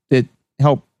stages that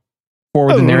help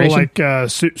forward the narration, like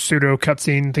pseudo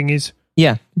cutscene thingies.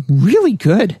 Yeah, really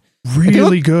good.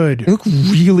 Really good. They look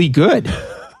really good.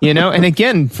 And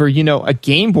again, for, a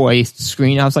Game Boy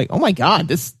screen, I was like, oh my God,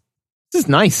 this is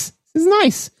nice. This is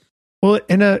nice. Well,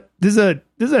 and this is a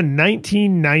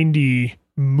 1990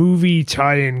 movie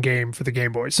tie-in game for the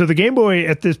Game Boy. So the Game Boy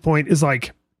at this point is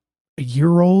like a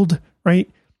year old, right?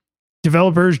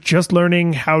 Developers just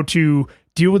learning how to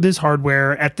deal with this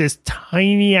hardware at this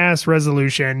tiny ass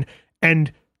resolution,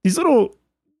 and these little,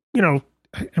 they're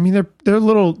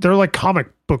like comic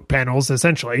book panels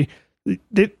essentially.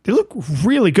 They look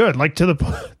really good, like to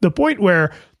the point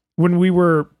where when we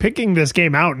were picking this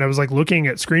game out and I was like looking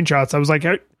at screenshots, I was like,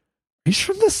 are these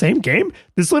from the same game?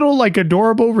 This little like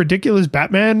adorable, ridiculous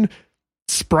Batman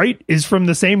sprite is from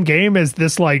the same game as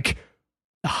this like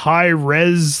high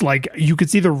res, like you could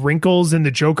see the wrinkles in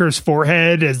the Joker's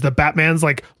forehead as the Batman's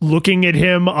like looking at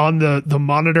him on the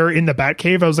monitor in the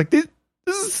Batcave. I was like, this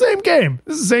is the same game.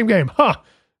 This is the same game. Huh.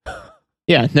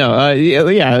 Yeah, no,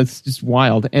 it's just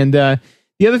wild. And the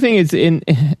other thing is, and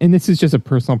this is just a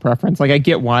personal preference, like I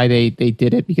get why they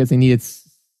did it, because they needed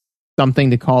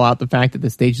something to call out the fact that the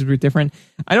stages were different.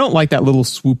 I don't like that little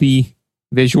swoopy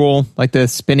visual, like the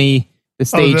stage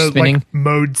spinning. Like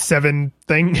mode 7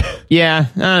 thing. Yeah,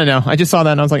 I don't know. I just saw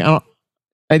that and I was like,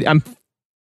 I'm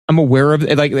aware of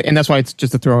it, like, and that's why it's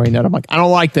just a throwaway note. I'm like, I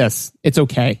don't like this. It's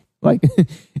okay. Like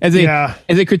as a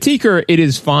critiquer, it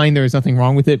is fine. There is nothing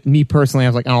wrong with it. Me personally, I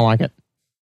was like, I don't like it.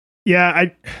 Yeah,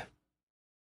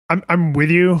 I'm with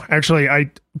you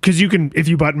actually. Because you can, if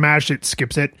you button mash, it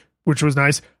skips it, which was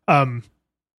nice.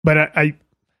 But I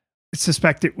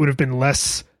suspect it would have been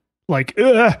less like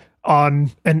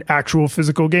on an actual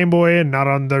physical Game Boy and not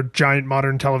on the giant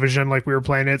modern television like we were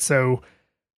playing it. So,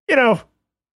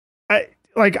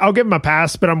 I'll give him a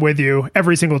pass, but I'm with you.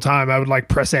 Every single time I would like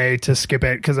press A to skip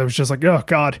it because I was just like, oh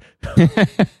God.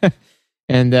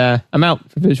 And I'm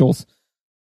out for visuals.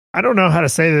 I don't know how to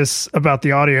say this about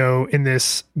the audio in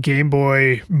this Game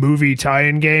Boy movie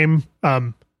tie-in game.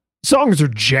 Songs are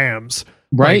jams.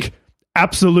 Right. Like,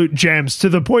 absolute jams, to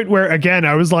the point where, again,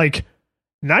 I was like,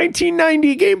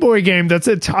 1990 Game Boy game that's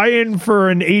a tie-in for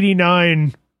an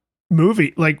 89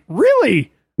 movie. Like,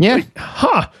 really? Yeah. Like,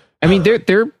 huh. I mean,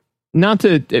 they're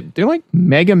like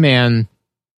Mega Man,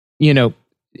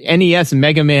 NES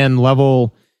Mega Man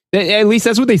level. At least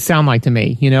that's what they sound like to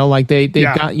me. Like they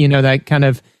got, that kind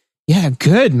of,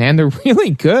 good, man. They're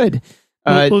really good.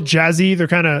 A little jazzy. They're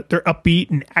upbeat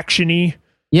and actiony.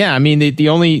 Yeah. I mean, the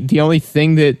only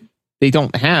thing that they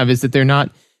don't have is that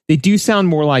they do sound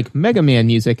more like Mega Man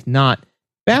music, not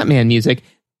Batman music,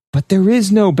 but there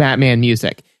is no Batman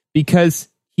music because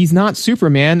he's not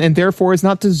Superman and therefore is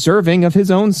not deserving of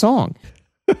his own song.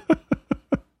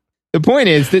 The point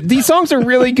is that these songs are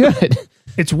really good.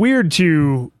 It's weird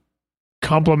to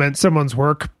compliment someone's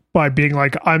work by being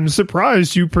like, I'm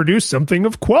surprised you produced something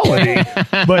of quality.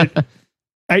 But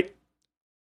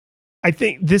I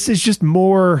think this is just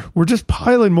more, we're just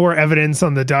piling more evidence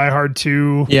on the Die Hard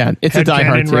 2. Yeah, it's a Die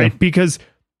Hard 2. Right? Because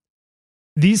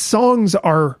these songs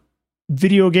are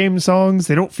video game songs.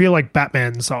 They don't feel like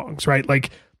Batman songs, right?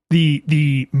 Like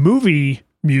the movie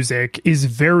music is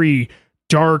very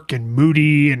dark and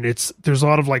moody, and there's a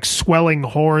lot of like swelling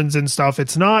horns and stuff.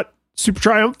 It's not super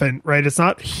triumphant, right? It's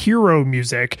not hero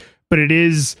music, but it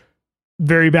is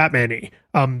very Batman-y.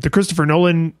 The Christopher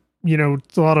Nolan,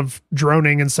 it's a lot of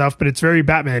droning and stuff, but it's very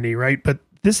Batman-y, right? But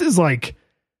this is like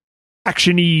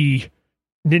action-y,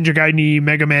 Ninja Gaiden-y,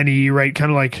 Mega Man-y, right?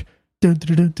 Kind of like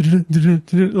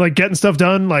like getting stuff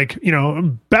done, like,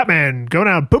 Batman going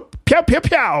out, boop, pow, pow,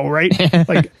 pow, right?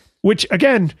 Like, which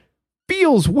again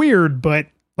feels weird, but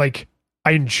like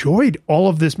I enjoyed all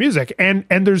of this music, and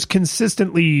there's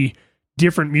consistently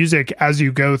different music as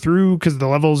you go through because the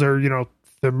levels are,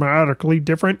 thematically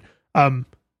different. And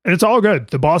it's all good.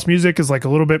 The boss music is like a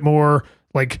little bit more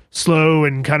like slow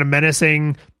and kind of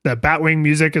menacing. The Batwing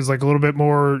music is like a little bit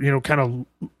more, kind of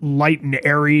light and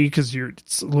airy because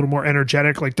it's a little more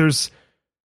energetic. Like I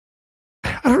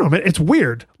don't know, man. It's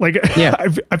weird. Like, yeah.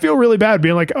 I feel really bad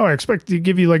being like, oh, I expect to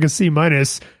give you like a C-,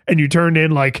 and you turned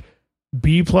in like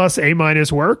B+, A-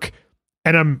 work.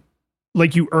 And I'm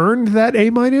like, you earned that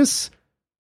A-,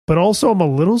 but also I'm a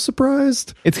little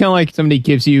surprised. It's kind of like somebody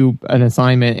gives you an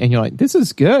assignment and you're like, this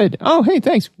is good. Oh, hey,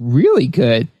 thanks. Really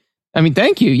good. I mean,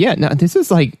 thank you. Yeah. No, this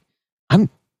is like, I'm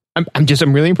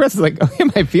really impressed. It's like, okay,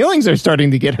 my feelings are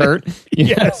starting to get hurt.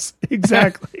 Yes,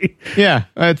 exactly. Yeah.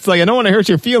 It's like, I don't want to hurt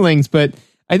your feelings, but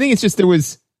I think it's just, there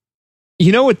was,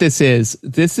 what this is?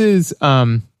 This is,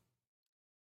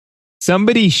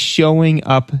 somebody showing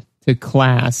up to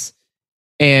class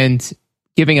and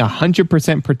giving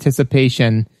 100%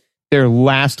 participation their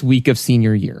last week of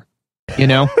senior year,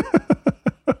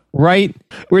 right?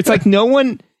 Where it's like no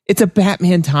one, It's a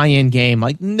Batman tie-in game.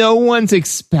 Like, no one's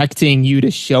expecting you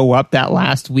to show up that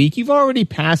last week. You've already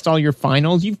passed all your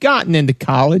finals. You've gotten into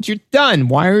college. You're done.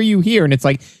 Why are you here? And it's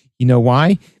like, you know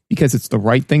why? Because it's the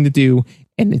right thing to do.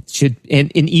 And it should,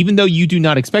 and even though you do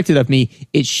not expect it of me,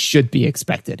 it should be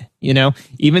expected. You know,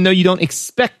 even though you don't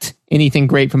expect anything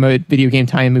great from a video game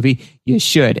tie-in movie, you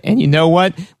should. And you know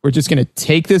what? We're just going to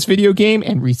take this video game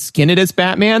and reskin it as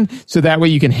Batman, so that way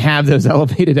you can have those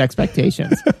elevated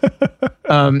expectations.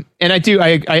 And I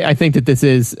think that this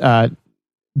is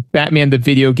Batman the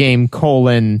video game :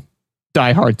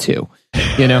 Die Hard 2.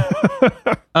 You know.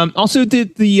 Also,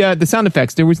 the sound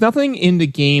effects. There was nothing in the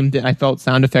game that I felt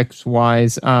sound effects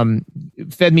wise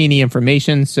fed me any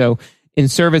information. So, in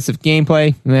service of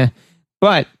gameplay, meh.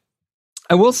 But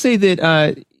I will say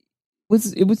that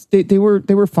they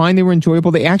were fine. They were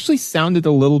enjoyable. They actually sounded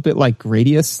a little bit like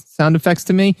Gradius sound effects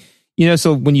to me. You know,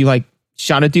 so when you like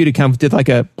shot a dude, it kind of did like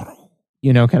a,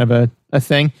 you know, kind of a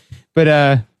thing.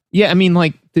 But yeah, I mean,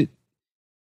 like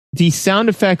the sound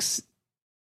effects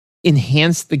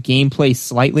enhanced the gameplay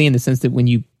slightly in the sense that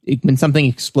when something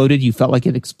exploded, you felt like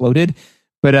it exploded.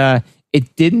 But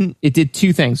it didn't. It did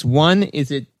two things. One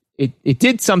is it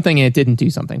did something and it didn't do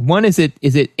something. One is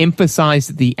it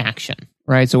emphasized the action,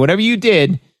 right? So whatever you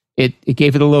did, it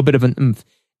gave it a little bit of an oomph.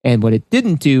 And what it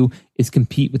didn't do is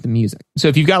compete with the music. So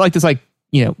if you've got like this, like,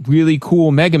 you know, really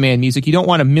cool Mega Man music, you don't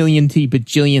want a million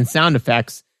bajillion sound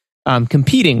effects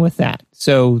competing with that.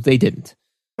 So they didn't.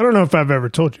 I don't know if I've ever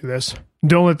told you this.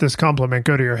 Don't let this compliment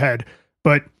go to your head.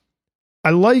 But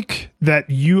I like that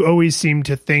you always seem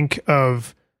to think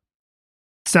of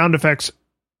sound effects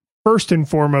first and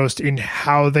foremost in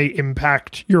how they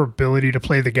impact your ability to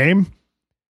play the game.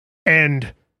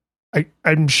 And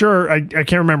I'm sure, I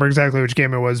can't remember exactly which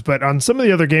game it was, but on some of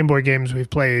the other Game Boy games we've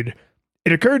played,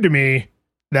 it occurred to me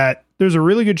that there's a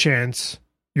really good chance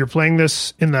you're playing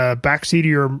this in the backseat of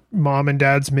your mom and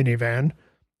dad's minivan,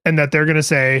 and that they're going to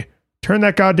say, turn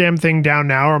that goddamn thing down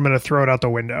now or I'm going to throw it out the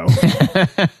window.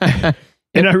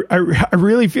 And I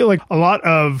really feel like a lot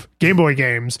of Game Boy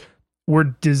games were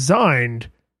designed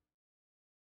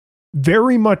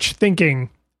very much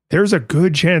thinking there's a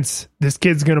good chance this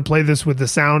kid's going to play this with the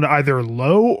sound either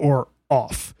low or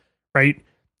off, right?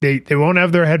 They won't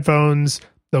have their headphones.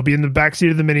 They'll be in the backseat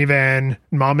of the minivan.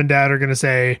 Mom and dad are going to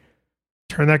say,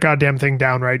 turn that goddamn thing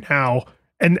down right now.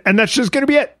 And that's just going to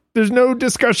be it. There's no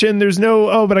discussion. There's no,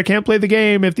 oh, but I can't play the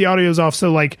game if the audio's off.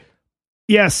 So like,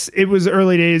 yes, it was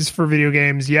early days for video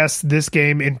games. Yes, this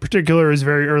game in particular is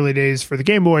very early days for the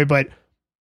Game Boy, but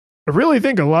I really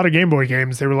think a lot of Game Boy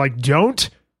games, they were like, don't,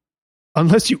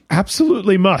 unless you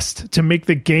absolutely must to make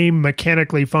the game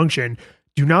mechanically function,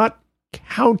 do not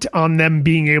count on them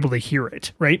being able to hear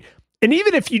it, right? And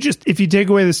even if you take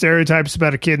away the stereotypes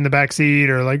about a kid in the backseat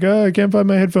or like, oh, I can't find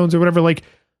my headphones or whatever, like,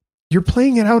 you're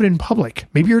playing it out in public.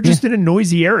 Maybe you're just in a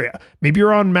noisy area. Maybe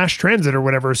you're on mass transit or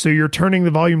whatever. So you're turning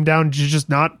the volume down to just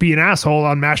not be an asshole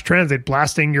on mass transit,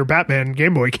 blasting your Batman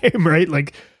Game Boy game, right?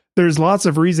 Like, there's lots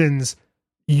of reasons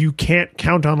you can't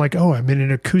count on like, oh, I'm in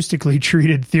an acoustically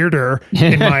treated theater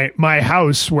in my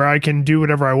house where I can do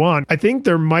whatever I want. I think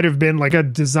there might have been like a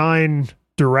design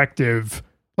directive,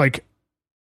 like,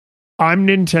 I'm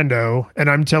Nintendo and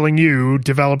I'm telling you,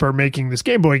 developer making this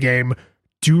Game Boy game,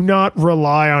 do not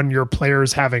rely on your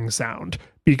players having sound,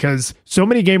 because so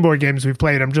many Game Boy games we've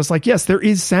played, I'm just like, yes, there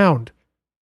is sound.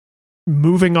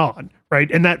 Moving on, right?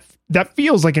 And that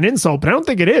feels like an insult, but I don't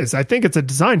think it is. I think it's a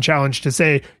design challenge to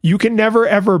say you can never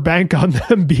ever bank on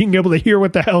them being able to hear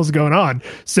what the hell's going on.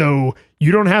 So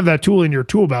you don't have that tool in your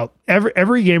tool belt.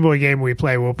 Every Game Boy game we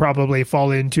play will probably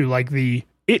fall into like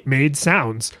it made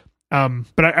sounds.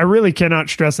 But I really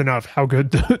cannot stress enough how good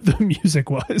the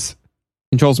music was.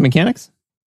 Controls and mechanics?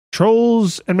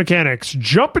 Controls and mechanics.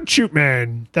 Jump and shoot,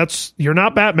 man. You're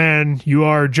not Batman. You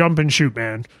are jump and shoot,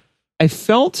 man. I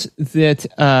felt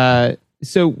that,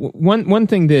 so one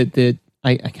thing that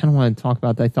I kind of want to talk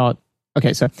about that I thought,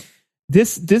 okay, so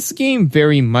this game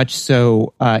very much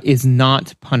so is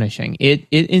not punishing. It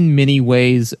in many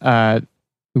ways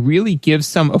really gives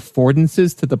some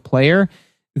affordances to the player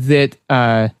that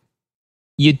I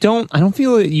don't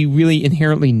feel that you really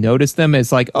inherently notice them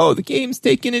as like, oh, the game's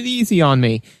taking it easy on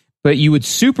me. But you would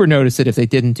super notice it if they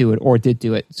didn't do it or did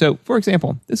do it. So, for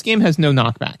example, this game has no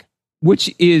knockback,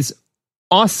 which is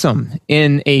awesome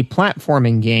in a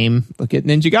platforming game. Look at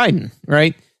Ninja Gaiden,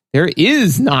 right? There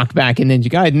is knockback in Ninja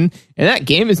Gaiden, and that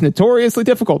game is notoriously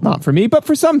difficult, not for me, but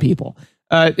for some people.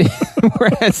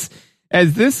 Whereas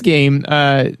as this game,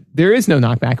 there is no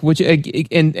knockback, which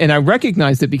and I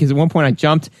recognized it because at one point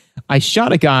I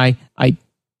shot a guy, I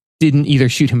didn't either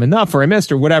shoot him enough or I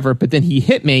missed or whatever, but then he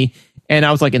hit me, And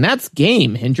I was like, and that's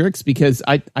game, Hendrix, because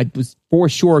I was for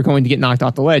sure going to get knocked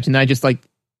off the ledge. And I just like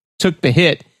took the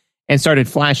hit and started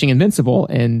flashing invincible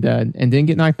and didn't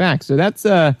get knocked back. So that's,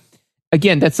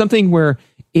 again, that's something where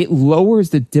it lowers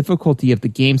the difficulty of the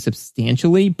game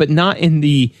substantially, but not in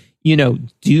the,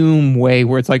 Doom way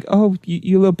where it's like, oh,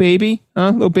 you little baby,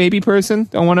 little baby person,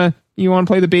 you want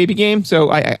to play the baby game? So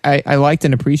I liked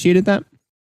and appreciated that.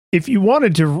 If you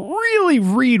wanted to really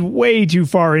read way too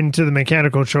far into the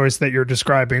mechanical choice that you're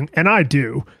describing, and I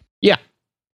do. Yeah.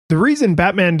 The reason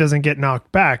Batman doesn't get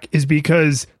knocked back is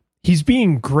because he's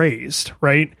being grazed,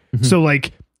 right? Mm-hmm. So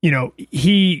like,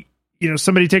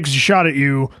 somebody takes a shot at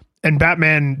you and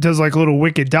Batman does like a little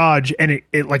wicked dodge and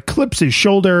it like clips his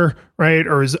shoulder, right?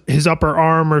 Or his upper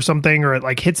arm or something, or it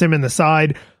like hits him in the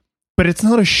side, but it's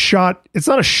not a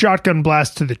shotgun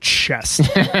blast to the chest.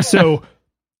 So,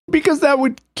 because that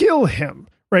would kill him,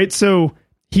 right? So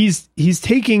he's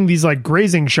taking these like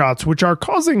grazing shots, which are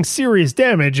causing serious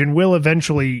damage and will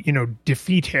eventually,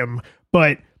 defeat him.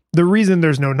 But the reason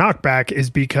there's no knockback is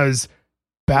because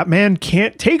Batman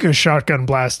can't take a shotgun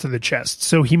blast to the chest,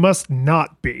 so he must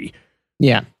not be.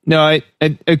 Yeah, no, I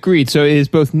agreed. So it is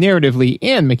both narratively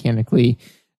and mechanically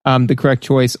the correct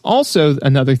choice. Also,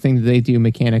 another thing that they do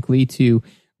mechanically to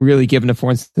really give an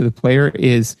affordance to the player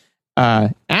is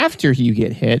after you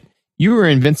get hit, you are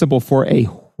invincible for a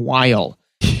while.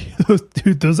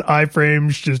 Dude, those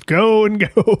iframes just go and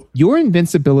go. Your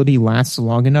invincibility lasts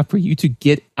long enough for you to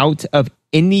get out of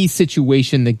any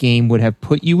situation the game would have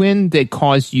put you in that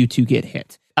caused you to get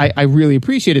hit. I really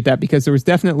appreciated that because there was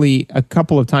definitely a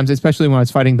couple of times, especially when I was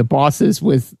fighting the bosses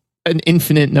with an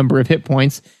infinite number of hit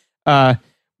points, where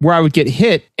I would get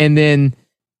hit and then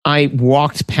I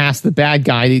walked past the bad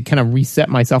guy to kind of reset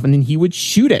myself and then he would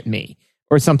shoot at me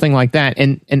or something like that.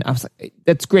 And I was like,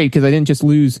 that's great because I didn't just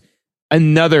lose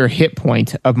another hit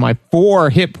point of my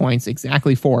 4 hit points,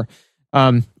 exactly 4,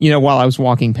 while I was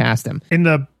walking past him. In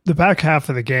the back half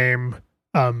of the game,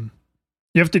 you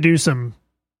have to do some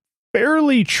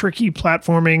fairly tricky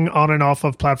platforming on and off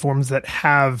of platforms that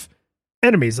have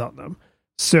enemies on them.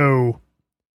 So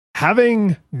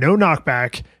having no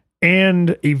knockback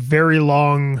and a very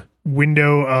long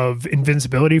window of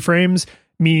invincibility frames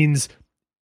means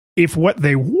if what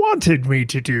they wanted me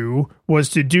to do was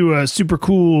to do a super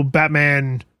cool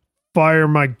Batman fire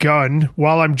my gun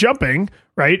while I'm jumping,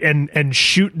 right, and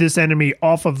shoot this enemy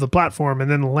off of the platform and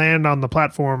then land on the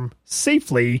platform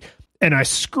safely, and I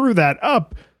screw that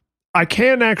up, I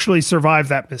can actually survive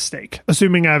that mistake,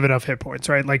 assuming I have enough hit points,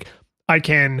 right? Like, I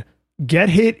can get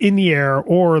hit in the air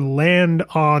or land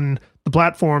on the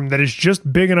platform that is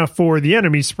just big enough for the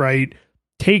enemy sprite,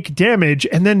 take damage,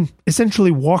 and then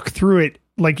essentially walk through it,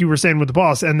 like you were saying with the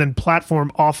boss, and then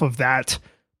platform off of that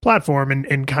platform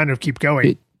and kind of keep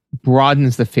going. It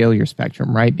broadens the failure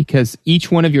spectrum, right? Because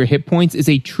each one of your hit points is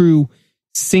a true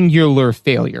singular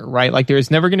failure, right? Like,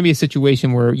 there's never going to be a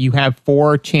situation where you have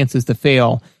 4 chances to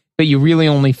fail, but you really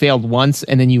only failed once,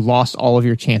 and then you lost all of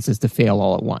your chances to fail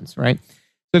all at once, right?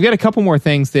 So I've got a couple more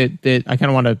things that I kind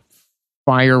of want to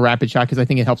fire rapid shot because I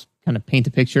think it helps kind of paint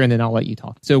a picture, and then I'll let you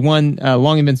talk. So 1,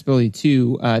 long invincibility.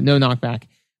 2, no knockback.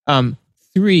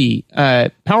 3,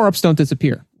 power-ups don't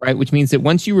disappear, right? Which means that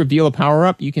once you reveal a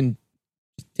power-up, you can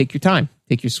take your time,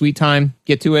 take your sweet time,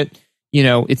 get to it.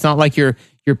 It's not like you're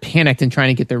panicked and trying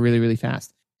to get there really, really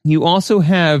fast. You also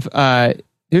have,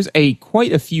 there's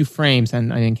quite a few frames,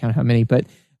 and I didn't count how many, but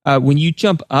when you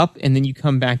jump up and then you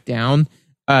come back down,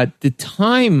 the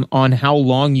time on how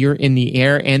long you're in the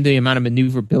air and the amount of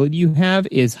maneuverability you have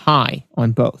is high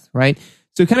on both, right?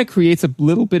 So it kind of creates a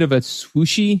little bit of a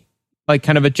swooshy, like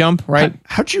kind of a jump, right?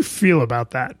 How'd you feel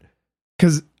about that?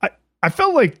 Because I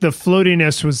felt like the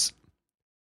floatiness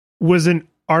was an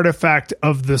artifact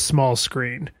of the small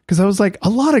screen. Because I was like, a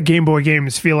lot of Game Boy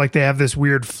games feel like they have this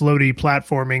weird floaty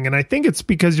platforming, and I think it's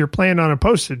because you're playing on a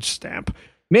postage stamp.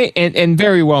 And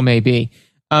very well may be.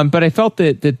 But I felt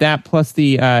that plus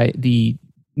the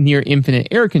near infinite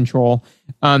air control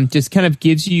just kind of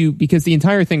gives you, because the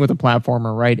entire thing with a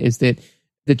platformer, right, is that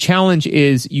the challenge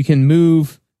is you can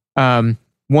move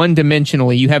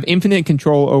one-dimensionally. You have infinite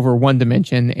control over one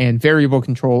dimension and variable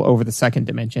control over the second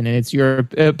dimension. And it's your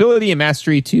ability and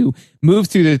mastery to move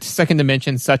through the second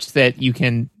dimension such that you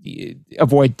can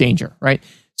avoid danger, right?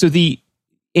 So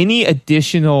any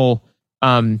additional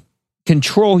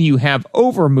control you have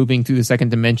over moving through the second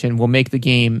dimension will make the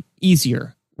game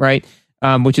easier, right?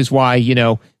 Which is why,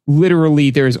 literally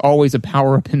there's always a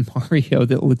power-up in Mario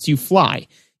that lets you fly.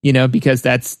 Because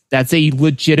that's a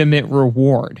legitimate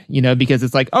reward, because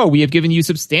it's like, oh, we have given you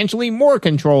substantially more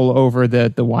control over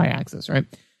the y-axis, right?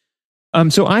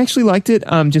 So I actually liked it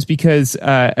just because,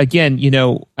 again,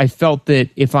 I felt that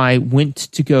if I went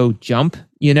to go jump,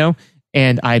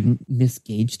 and I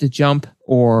misgauged a jump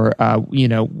or,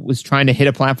 was trying to hit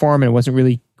a platform and wasn't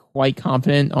really quite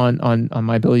confident on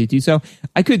my ability to do so,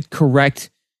 I could correct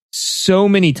so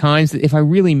many times that if I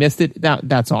really missed it,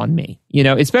 that's on me,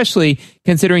 especially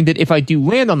considering that if I do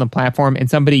land on the platform and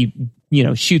somebody,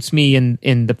 shoots me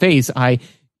in the face,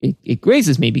 it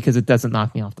grazes me because it doesn't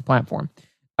knock me off the platform.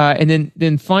 And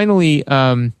then finally,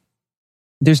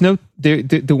 there's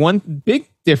the one big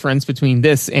difference between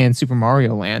this and Super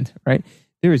Mario Land, right?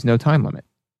 There is no time limit,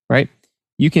 right?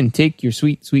 You can take your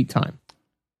sweet, sweet time.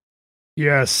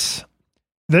 Yes,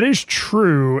 that is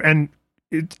true. And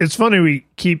it's funny we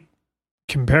keep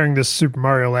comparing this to Super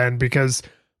Mario Land because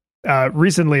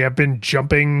recently I've been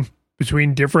jumping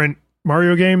between different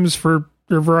Mario games for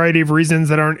a variety of reasons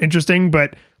that aren't interesting,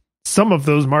 but some of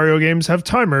those Mario games have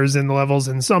timers in the levels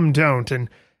and some don't. And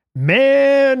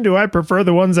man, do I prefer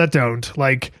the ones that don't.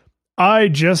 Like, I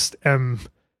just am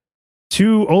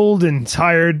too old and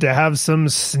tired to have some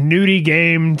snooty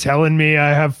game telling me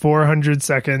I have 400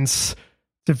 seconds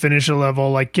to finish a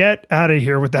level. Like, get out of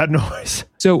here with that noise.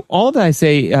 So all that I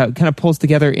say kind of pulls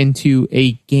together into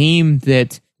a game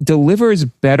that delivers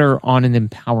better on an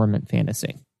empowerment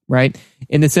fantasy, right?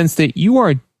 In the sense that you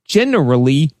are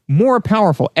generally more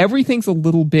powerful. Everything's a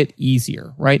little bit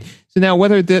easier, right? So now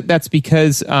whether that's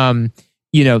because,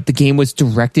 the game was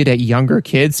directed at younger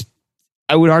kids,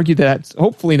 I would argue that that's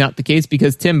hopefully not the case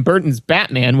because Tim Burton's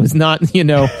Batman was not,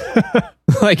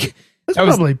 like... It's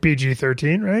probably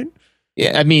PG-13, right?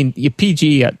 Yeah, I mean,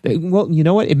 PG. Well, you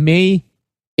know what? It may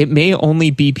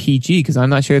only be PG because I'm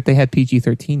not sure if they had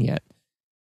PG-13 yet.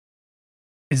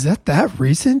 Is that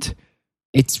recent?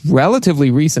 It's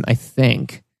relatively recent, I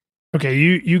think. Okay,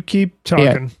 you keep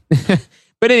talking. Yeah.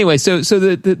 But anyway, so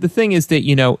the thing is that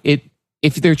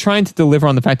if they're trying to deliver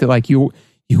on the fact that like you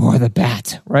are the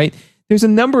Bat, right? There's a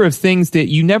number of things that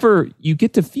you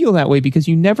get to feel that way because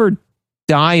you never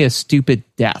die a stupid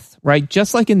death, right?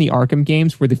 Just like in the Arkham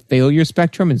games where the failure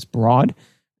spectrum is broad,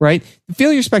 right? The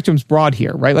failure spectrum's broad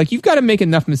here, right? Like you've got to make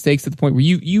enough mistakes to the point where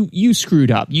you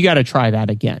screwed up. You got to try that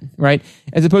again, right?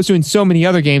 As opposed to in so many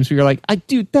other games where you're like,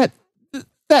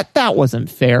 that wasn't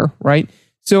fair, right?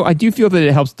 So I do feel that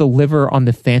it helps deliver on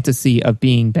the fantasy of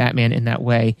being Batman in that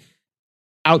way,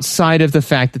 outside of the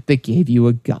fact that they gave you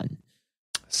a gun.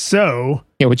 So,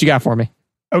 yeah, what you got for me?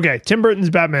 Okay, Tim Burton's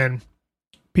Batman,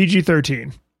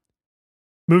 PG-13.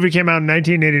 Movie came out in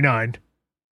 1989.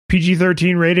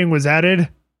 PG-13 rating was added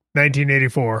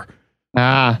 1984.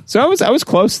 So I was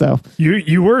close though.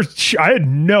 You were. I had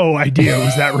no idea it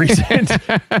was that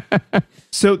recent.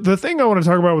 So the thing I want to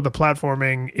talk about with the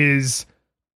platforming is,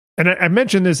 and I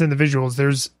mentioned this in the visuals.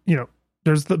 There's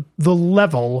the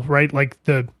level, right? Like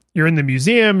you're in the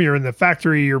museum, you're in the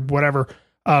factory, or whatever.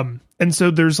 And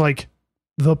so there's like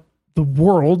the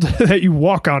world that you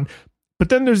walk on, but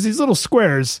then there's these little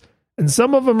squares, and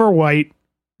some of them are white,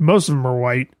 most of them are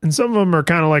white, and some of them are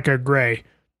kind of like a gray,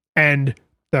 and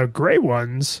the gray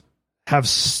ones have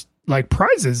like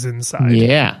prizes inside.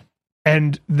 Yeah.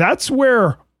 And that's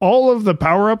where all of the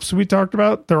power-ups we talked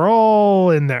about, they're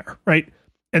all in there, right?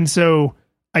 And so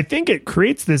I think it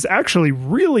creates this actually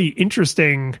really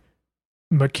interesting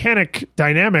mechanic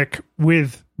dynamic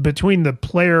between the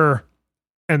player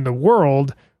and the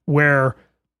world, where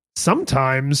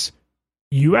sometimes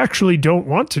you actually don't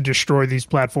want to destroy these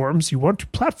platforms. You want to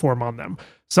platform on them.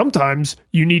 Sometimes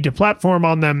you need to platform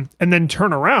on them and then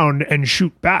turn around and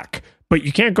shoot back, but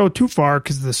you can't go too far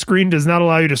because the screen does not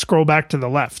allow you to scroll back to the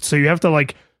left. So you have to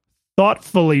like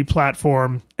thoughtfully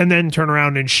platform and then turn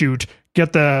around and shoot,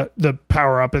 get the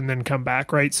power up and then come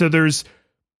back, right? So there's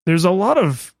a lot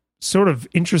of sort of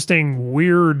interesting,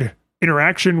 weird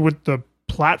interaction with the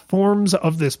platforms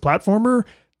of this platformer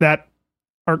that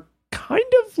are kind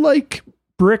of like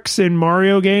bricks in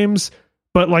Mario games,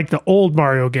 but like the old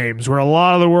Mario games where a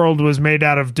lot of the world was made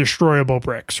out of destroyable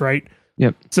bricks, right?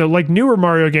 Yep. So like newer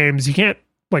Mario games, you can't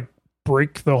like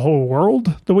break the whole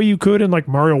world the way you could in like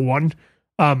Mario 1.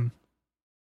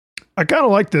 I kind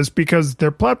of like this because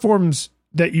they're platforms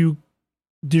that you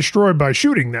destroy by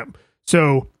shooting them.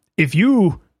 So if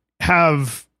you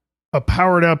have a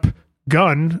powered up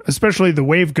gun, especially the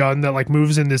wave gun that like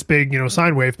moves in this big,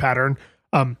 sine wave pattern,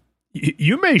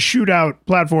 you may shoot out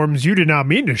platforms you did not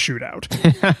mean to shoot out.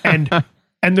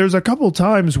 And there's a couple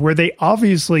times where they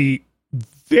obviously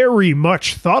very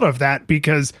much thought of that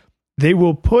because they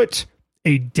will put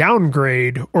a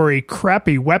downgrade or a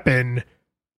crappy weapon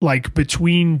like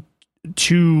between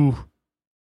two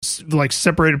like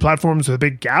separated platforms with a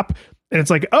big gap. And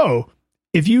it's like, oh,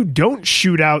 if you don't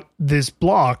shoot out this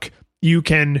block, you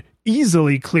can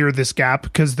easily clear this gap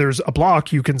because there's a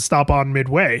block you can stop on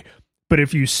midway. But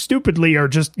if you stupidly are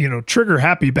just, trigger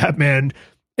happy Batman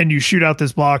and you shoot out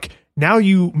this block, now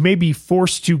you may be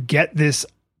forced to get this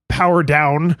power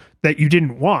down that you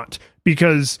didn't want.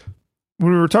 Because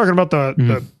when we were talking about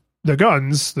the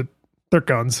guns, they're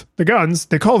guns. The guns,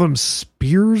 they call them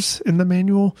spears in the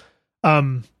manual.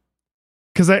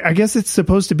 Because I guess it's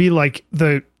supposed to be like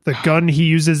the gun he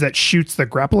uses that shoots the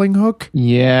grappling hook.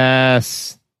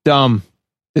 Yes. Dumb.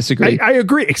 Disagree. I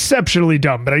agree. Exceptionally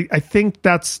dumb, but I think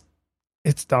it's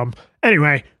dumb.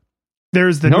 Anyway,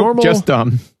 there's the normal. Just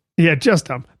dumb. Yeah, just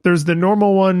dumb. There's the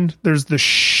normal one. There's the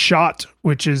shot,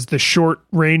 which is the short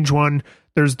range one.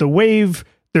 There's the wave.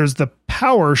 There's the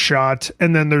power shot.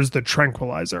 And then there's the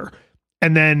tranquilizer.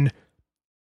 And then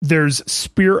there's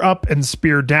spear up and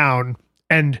spear down.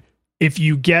 And if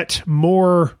you get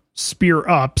more spear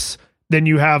ups, then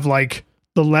you have like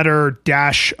the letter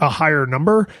dash a higher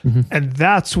number. Mm-hmm. And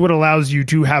that's what allows you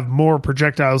to have more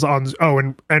projectiles on. Oh,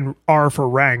 and R for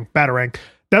Batarang.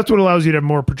 That's what allows you to have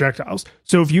more projectiles.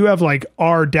 So if you have like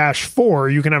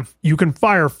R-4, you can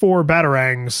fire 4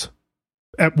 Batarangs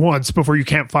at once before you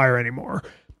can't fire anymore.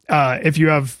 If you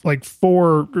have like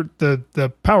 4,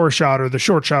 the power shot or the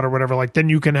short shot or whatever, like then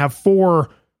you can have 4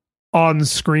 on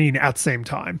screen at the same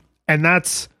time. And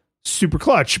that's super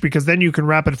clutch because then you can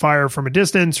rapid fire from a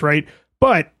distance, right?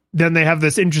 But then they have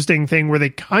this interesting thing where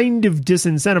they kind of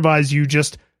disincentivize you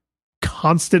just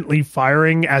constantly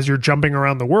firing as you're jumping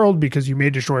around the world because you may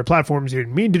destroy platforms you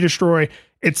didn't mean to destroy.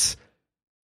 It's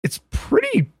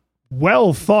pretty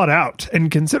well thought out. And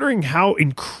considering how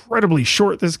incredibly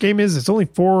short this game is, it's only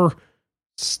 4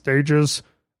 stages,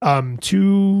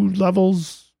 2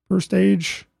 levels per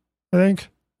stage, I think.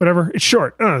 Whatever. It's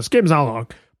short. I don't know, this game's not long.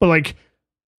 But like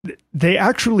they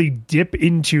actually dip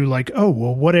into like, oh,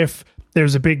 well, what if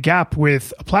there's a big gap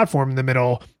with a platform in the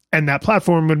middle? And that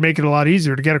platform would make it a lot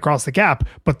easier to get across the gap,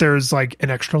 but there's like an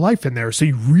extra life in there. So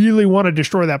you really want to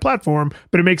destroy that platform,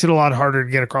 but it makes it a lot harder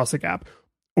to get across the gap.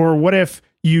 Or what if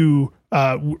we're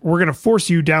going to force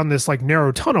you down this like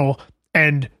narrow tunnel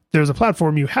and there's a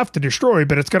platform you have to destroy,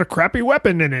 but it's got a crappy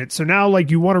weapon in it. So now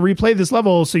like you want to replay this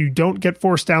level so you don't get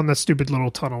forced down this stupid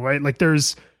little tunnel, right? Like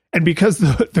and because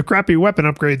the crappy weapon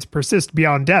upgrades persist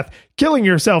beyond death, killing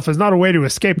yourself is not a way to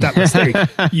escape that mistake.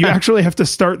 You actually have to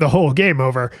start the whole game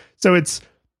over. So it's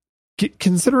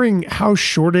considering how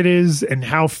short it is and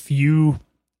how few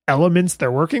elements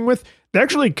they're working with, they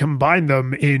actually combine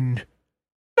them in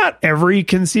not every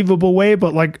conceivable way,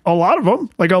 but like a lot of them,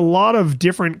 like a lot of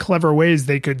different clever ways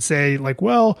they could say like,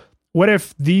 well, what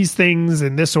if these things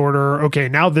in this order? Okay,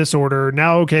 now this order.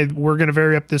 Now, okay, we're going to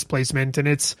vary up this placement. And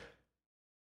it's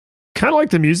kind of like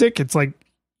the music. It's like,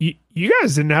 you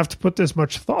guys didn't have to put this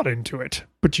much thought into it,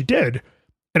 but you did.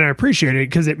 And I appreciate it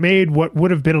because it made what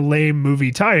would have been a lame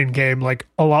movie tie-in game like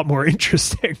a lot more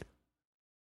interesting.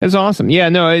 That's awesome. Yeah,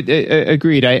 no, I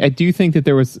agreed. I do think that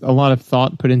there was a lot of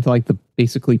thought put into like the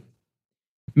basically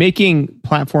making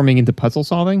platforming into puzzle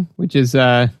solving, which is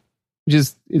kind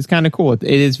of cool. It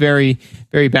is very,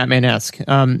 very Batman-esque.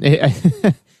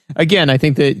 Again, I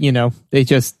think that, they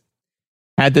just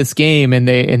had this game and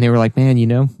they were like, man,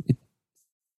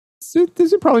 this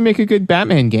would probably make a good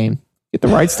Batman game. Get the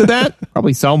rights to that,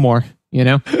 probably sell more,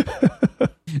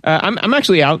 I'm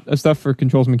actually out of stuff for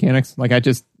controls mechanics. Like I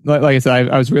said,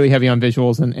 I was really heavy on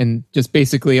visuals and just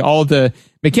basically all the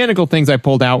mechanical things I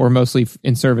pulled out were mostly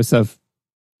in service of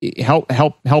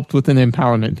helped with an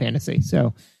empowerment fantasy.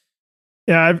 So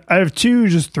yeah, I have 2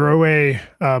 just throwaway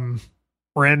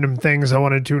random things I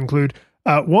wanted to include.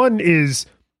 One is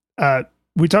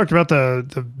we talked about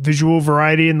the visual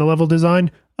variety in the level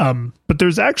design, but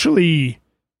there's actually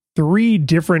 3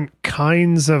 different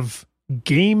kinds of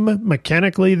game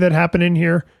mechanically that happen in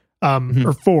here,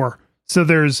 or 4. So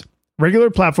there's regular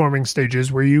platforming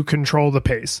stages where you control the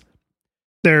pace.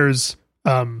 There's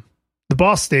the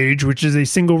boss stage, which is a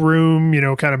single room,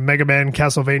 kind of Mega Man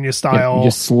Castlevania style. You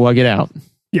just slug it out.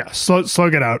 Yeah,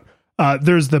 slug it out.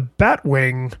 There's the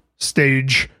Batwing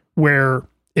stage where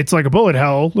it's like a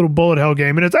little bullet hell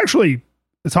game, and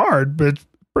it's hard, but it's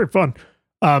pretty fun.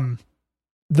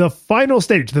 The final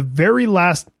stage, the very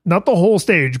last, not the whole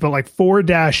stage, but like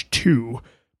 4-2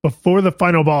 before the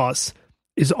final boss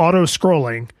is auto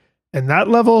scrolling, and that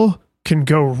level can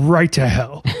go right to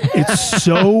hell. It's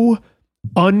so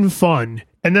unfun.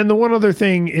 And then the one other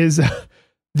thing is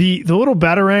the little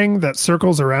Batarang that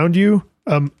circles around you.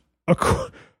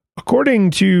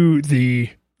 According to the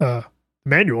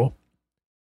manual,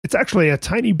 it's actually a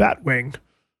tiny Batwing,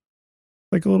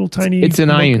 like a little tiny. It's an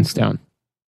Iron Stone.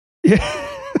 Yeah.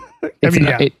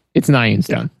 It's an Iron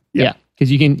Stone. Yeah,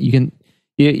 because you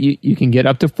You can get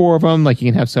up to 4 of them. Like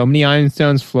you can have so many iron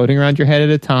stones floating around your head at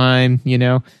a time.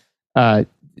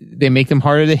 They make them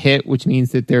harder to hit, which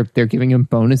means that they're giving him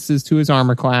bonuses to his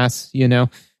armor class.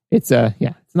 It's an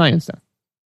iron stone.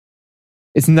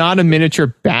 It's not a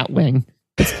miniature Batwing.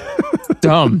 It's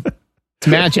dumb. It's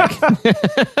magic.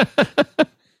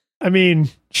 I mean,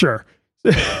 sure.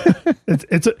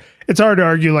 It's hard to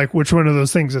argue like which one of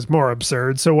those things is more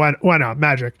absurd. So why not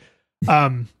magic?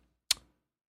 You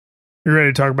ready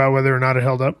to talk about whether or not it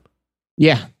held up?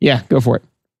 Yeah, go for it.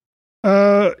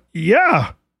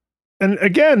 Yeah. And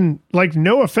again, like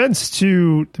no offense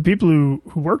to the people who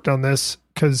worked on this,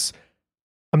 because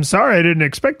I'm sorry I didn't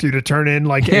expect you to turn in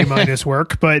like A-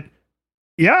 work, but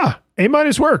yeah, A-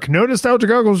 work. No nostalgia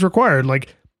goggles required.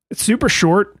 Like it's super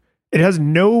short. It has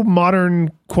no modern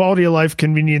quality of life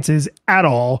conveniences at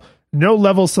all. No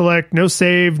level select, no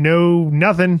save, no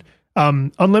nothing.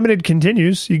 Unlimited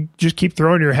continues. You just keep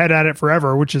throwing your head at it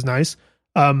forever, which is nice.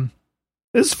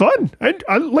 It's fun.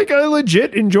 I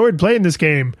legit enjoyed playing this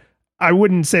game. I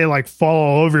wouldn't say like fall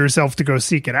all over yourself to go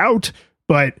seek it out,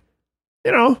 but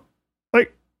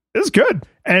like it's good.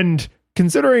 And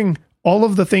considering all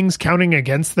of the things counting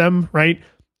against them, right?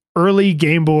 Early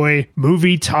Game Boy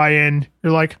movie tie-in,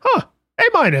 you're like, A-.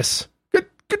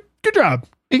 Good job.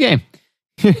 Good game.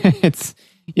 It's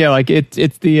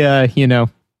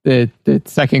the the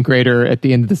second grader at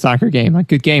the end of the soccer game. Like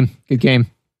good game.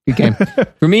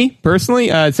 For me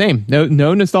personally, same. No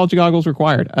nostalgia goggles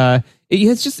required.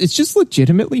 It's just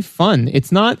legitimately fun.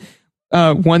 It's not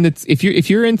one that's if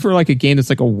you're in for like a game that's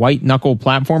like a white knuckle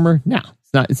platformer. No,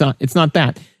 it's not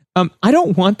that. I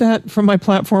don't want that from my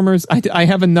platformers. I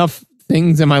have enough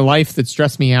things in my life that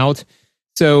stress me out.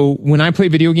 So when I play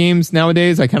video games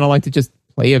nowadays, I kind of like to just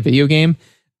play a video game.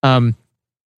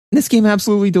 This game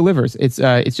absolutely delivers. It's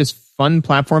just fun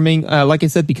platforming. Like I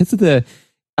said, because of the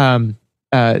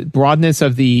broadness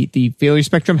of the failure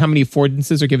spectrum, how many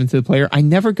affordances are given to the player, I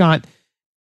never got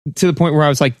to the point where I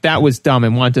was like, that was dumb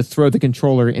and wanted to throw the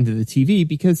controller into the TV,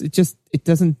 because it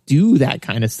doesn't do that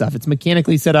kind of stuff. It's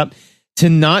mechanically set up to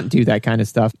not do that kind of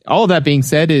stuff. All of that being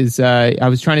said is I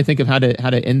was trying to think of how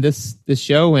to end this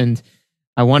show, and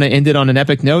I want to end it on an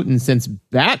epic note. And since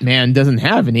Batman doesn't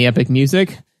have any epic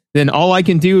music, then all I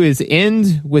can do is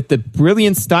end with the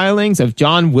brilliant stylings of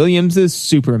John Williams'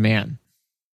 Superman.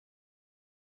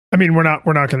 I mean, we're not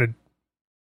going to,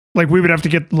 like, we would have to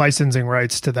get licensing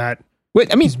rights to that.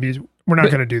 Wait, I mean, we're not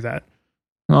going to do that.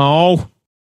 Oh.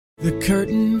 The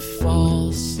curtain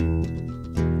falls.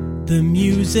 The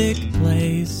music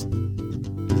plays.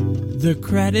 The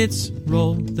credits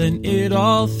roll. Then it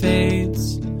all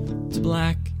fades to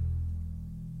black.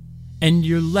 And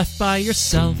you're left by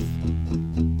yourself.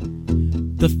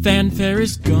 The fanfare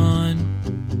is gone.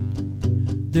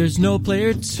 There's no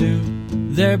player 2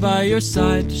 there by your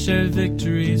side to share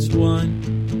victories won.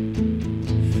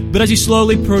 But as you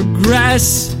slowly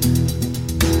progress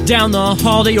down the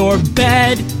hall to your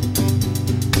bed,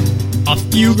 a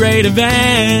few great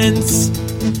events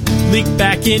leak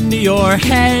back into your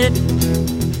head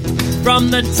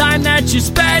from the time that you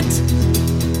spent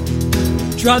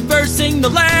traversing the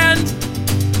land,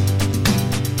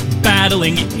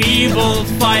 battling evil,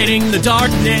 fighting the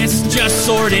darkness, just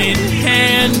sword in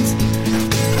hand.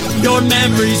 Your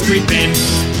memories creeping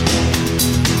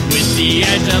with the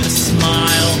edge of a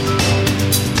smile.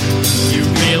 You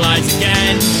realize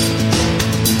again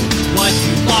what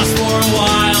you lost for a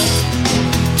while.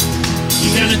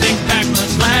 You're gonna think back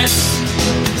much less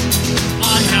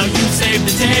on how you saved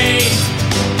the day.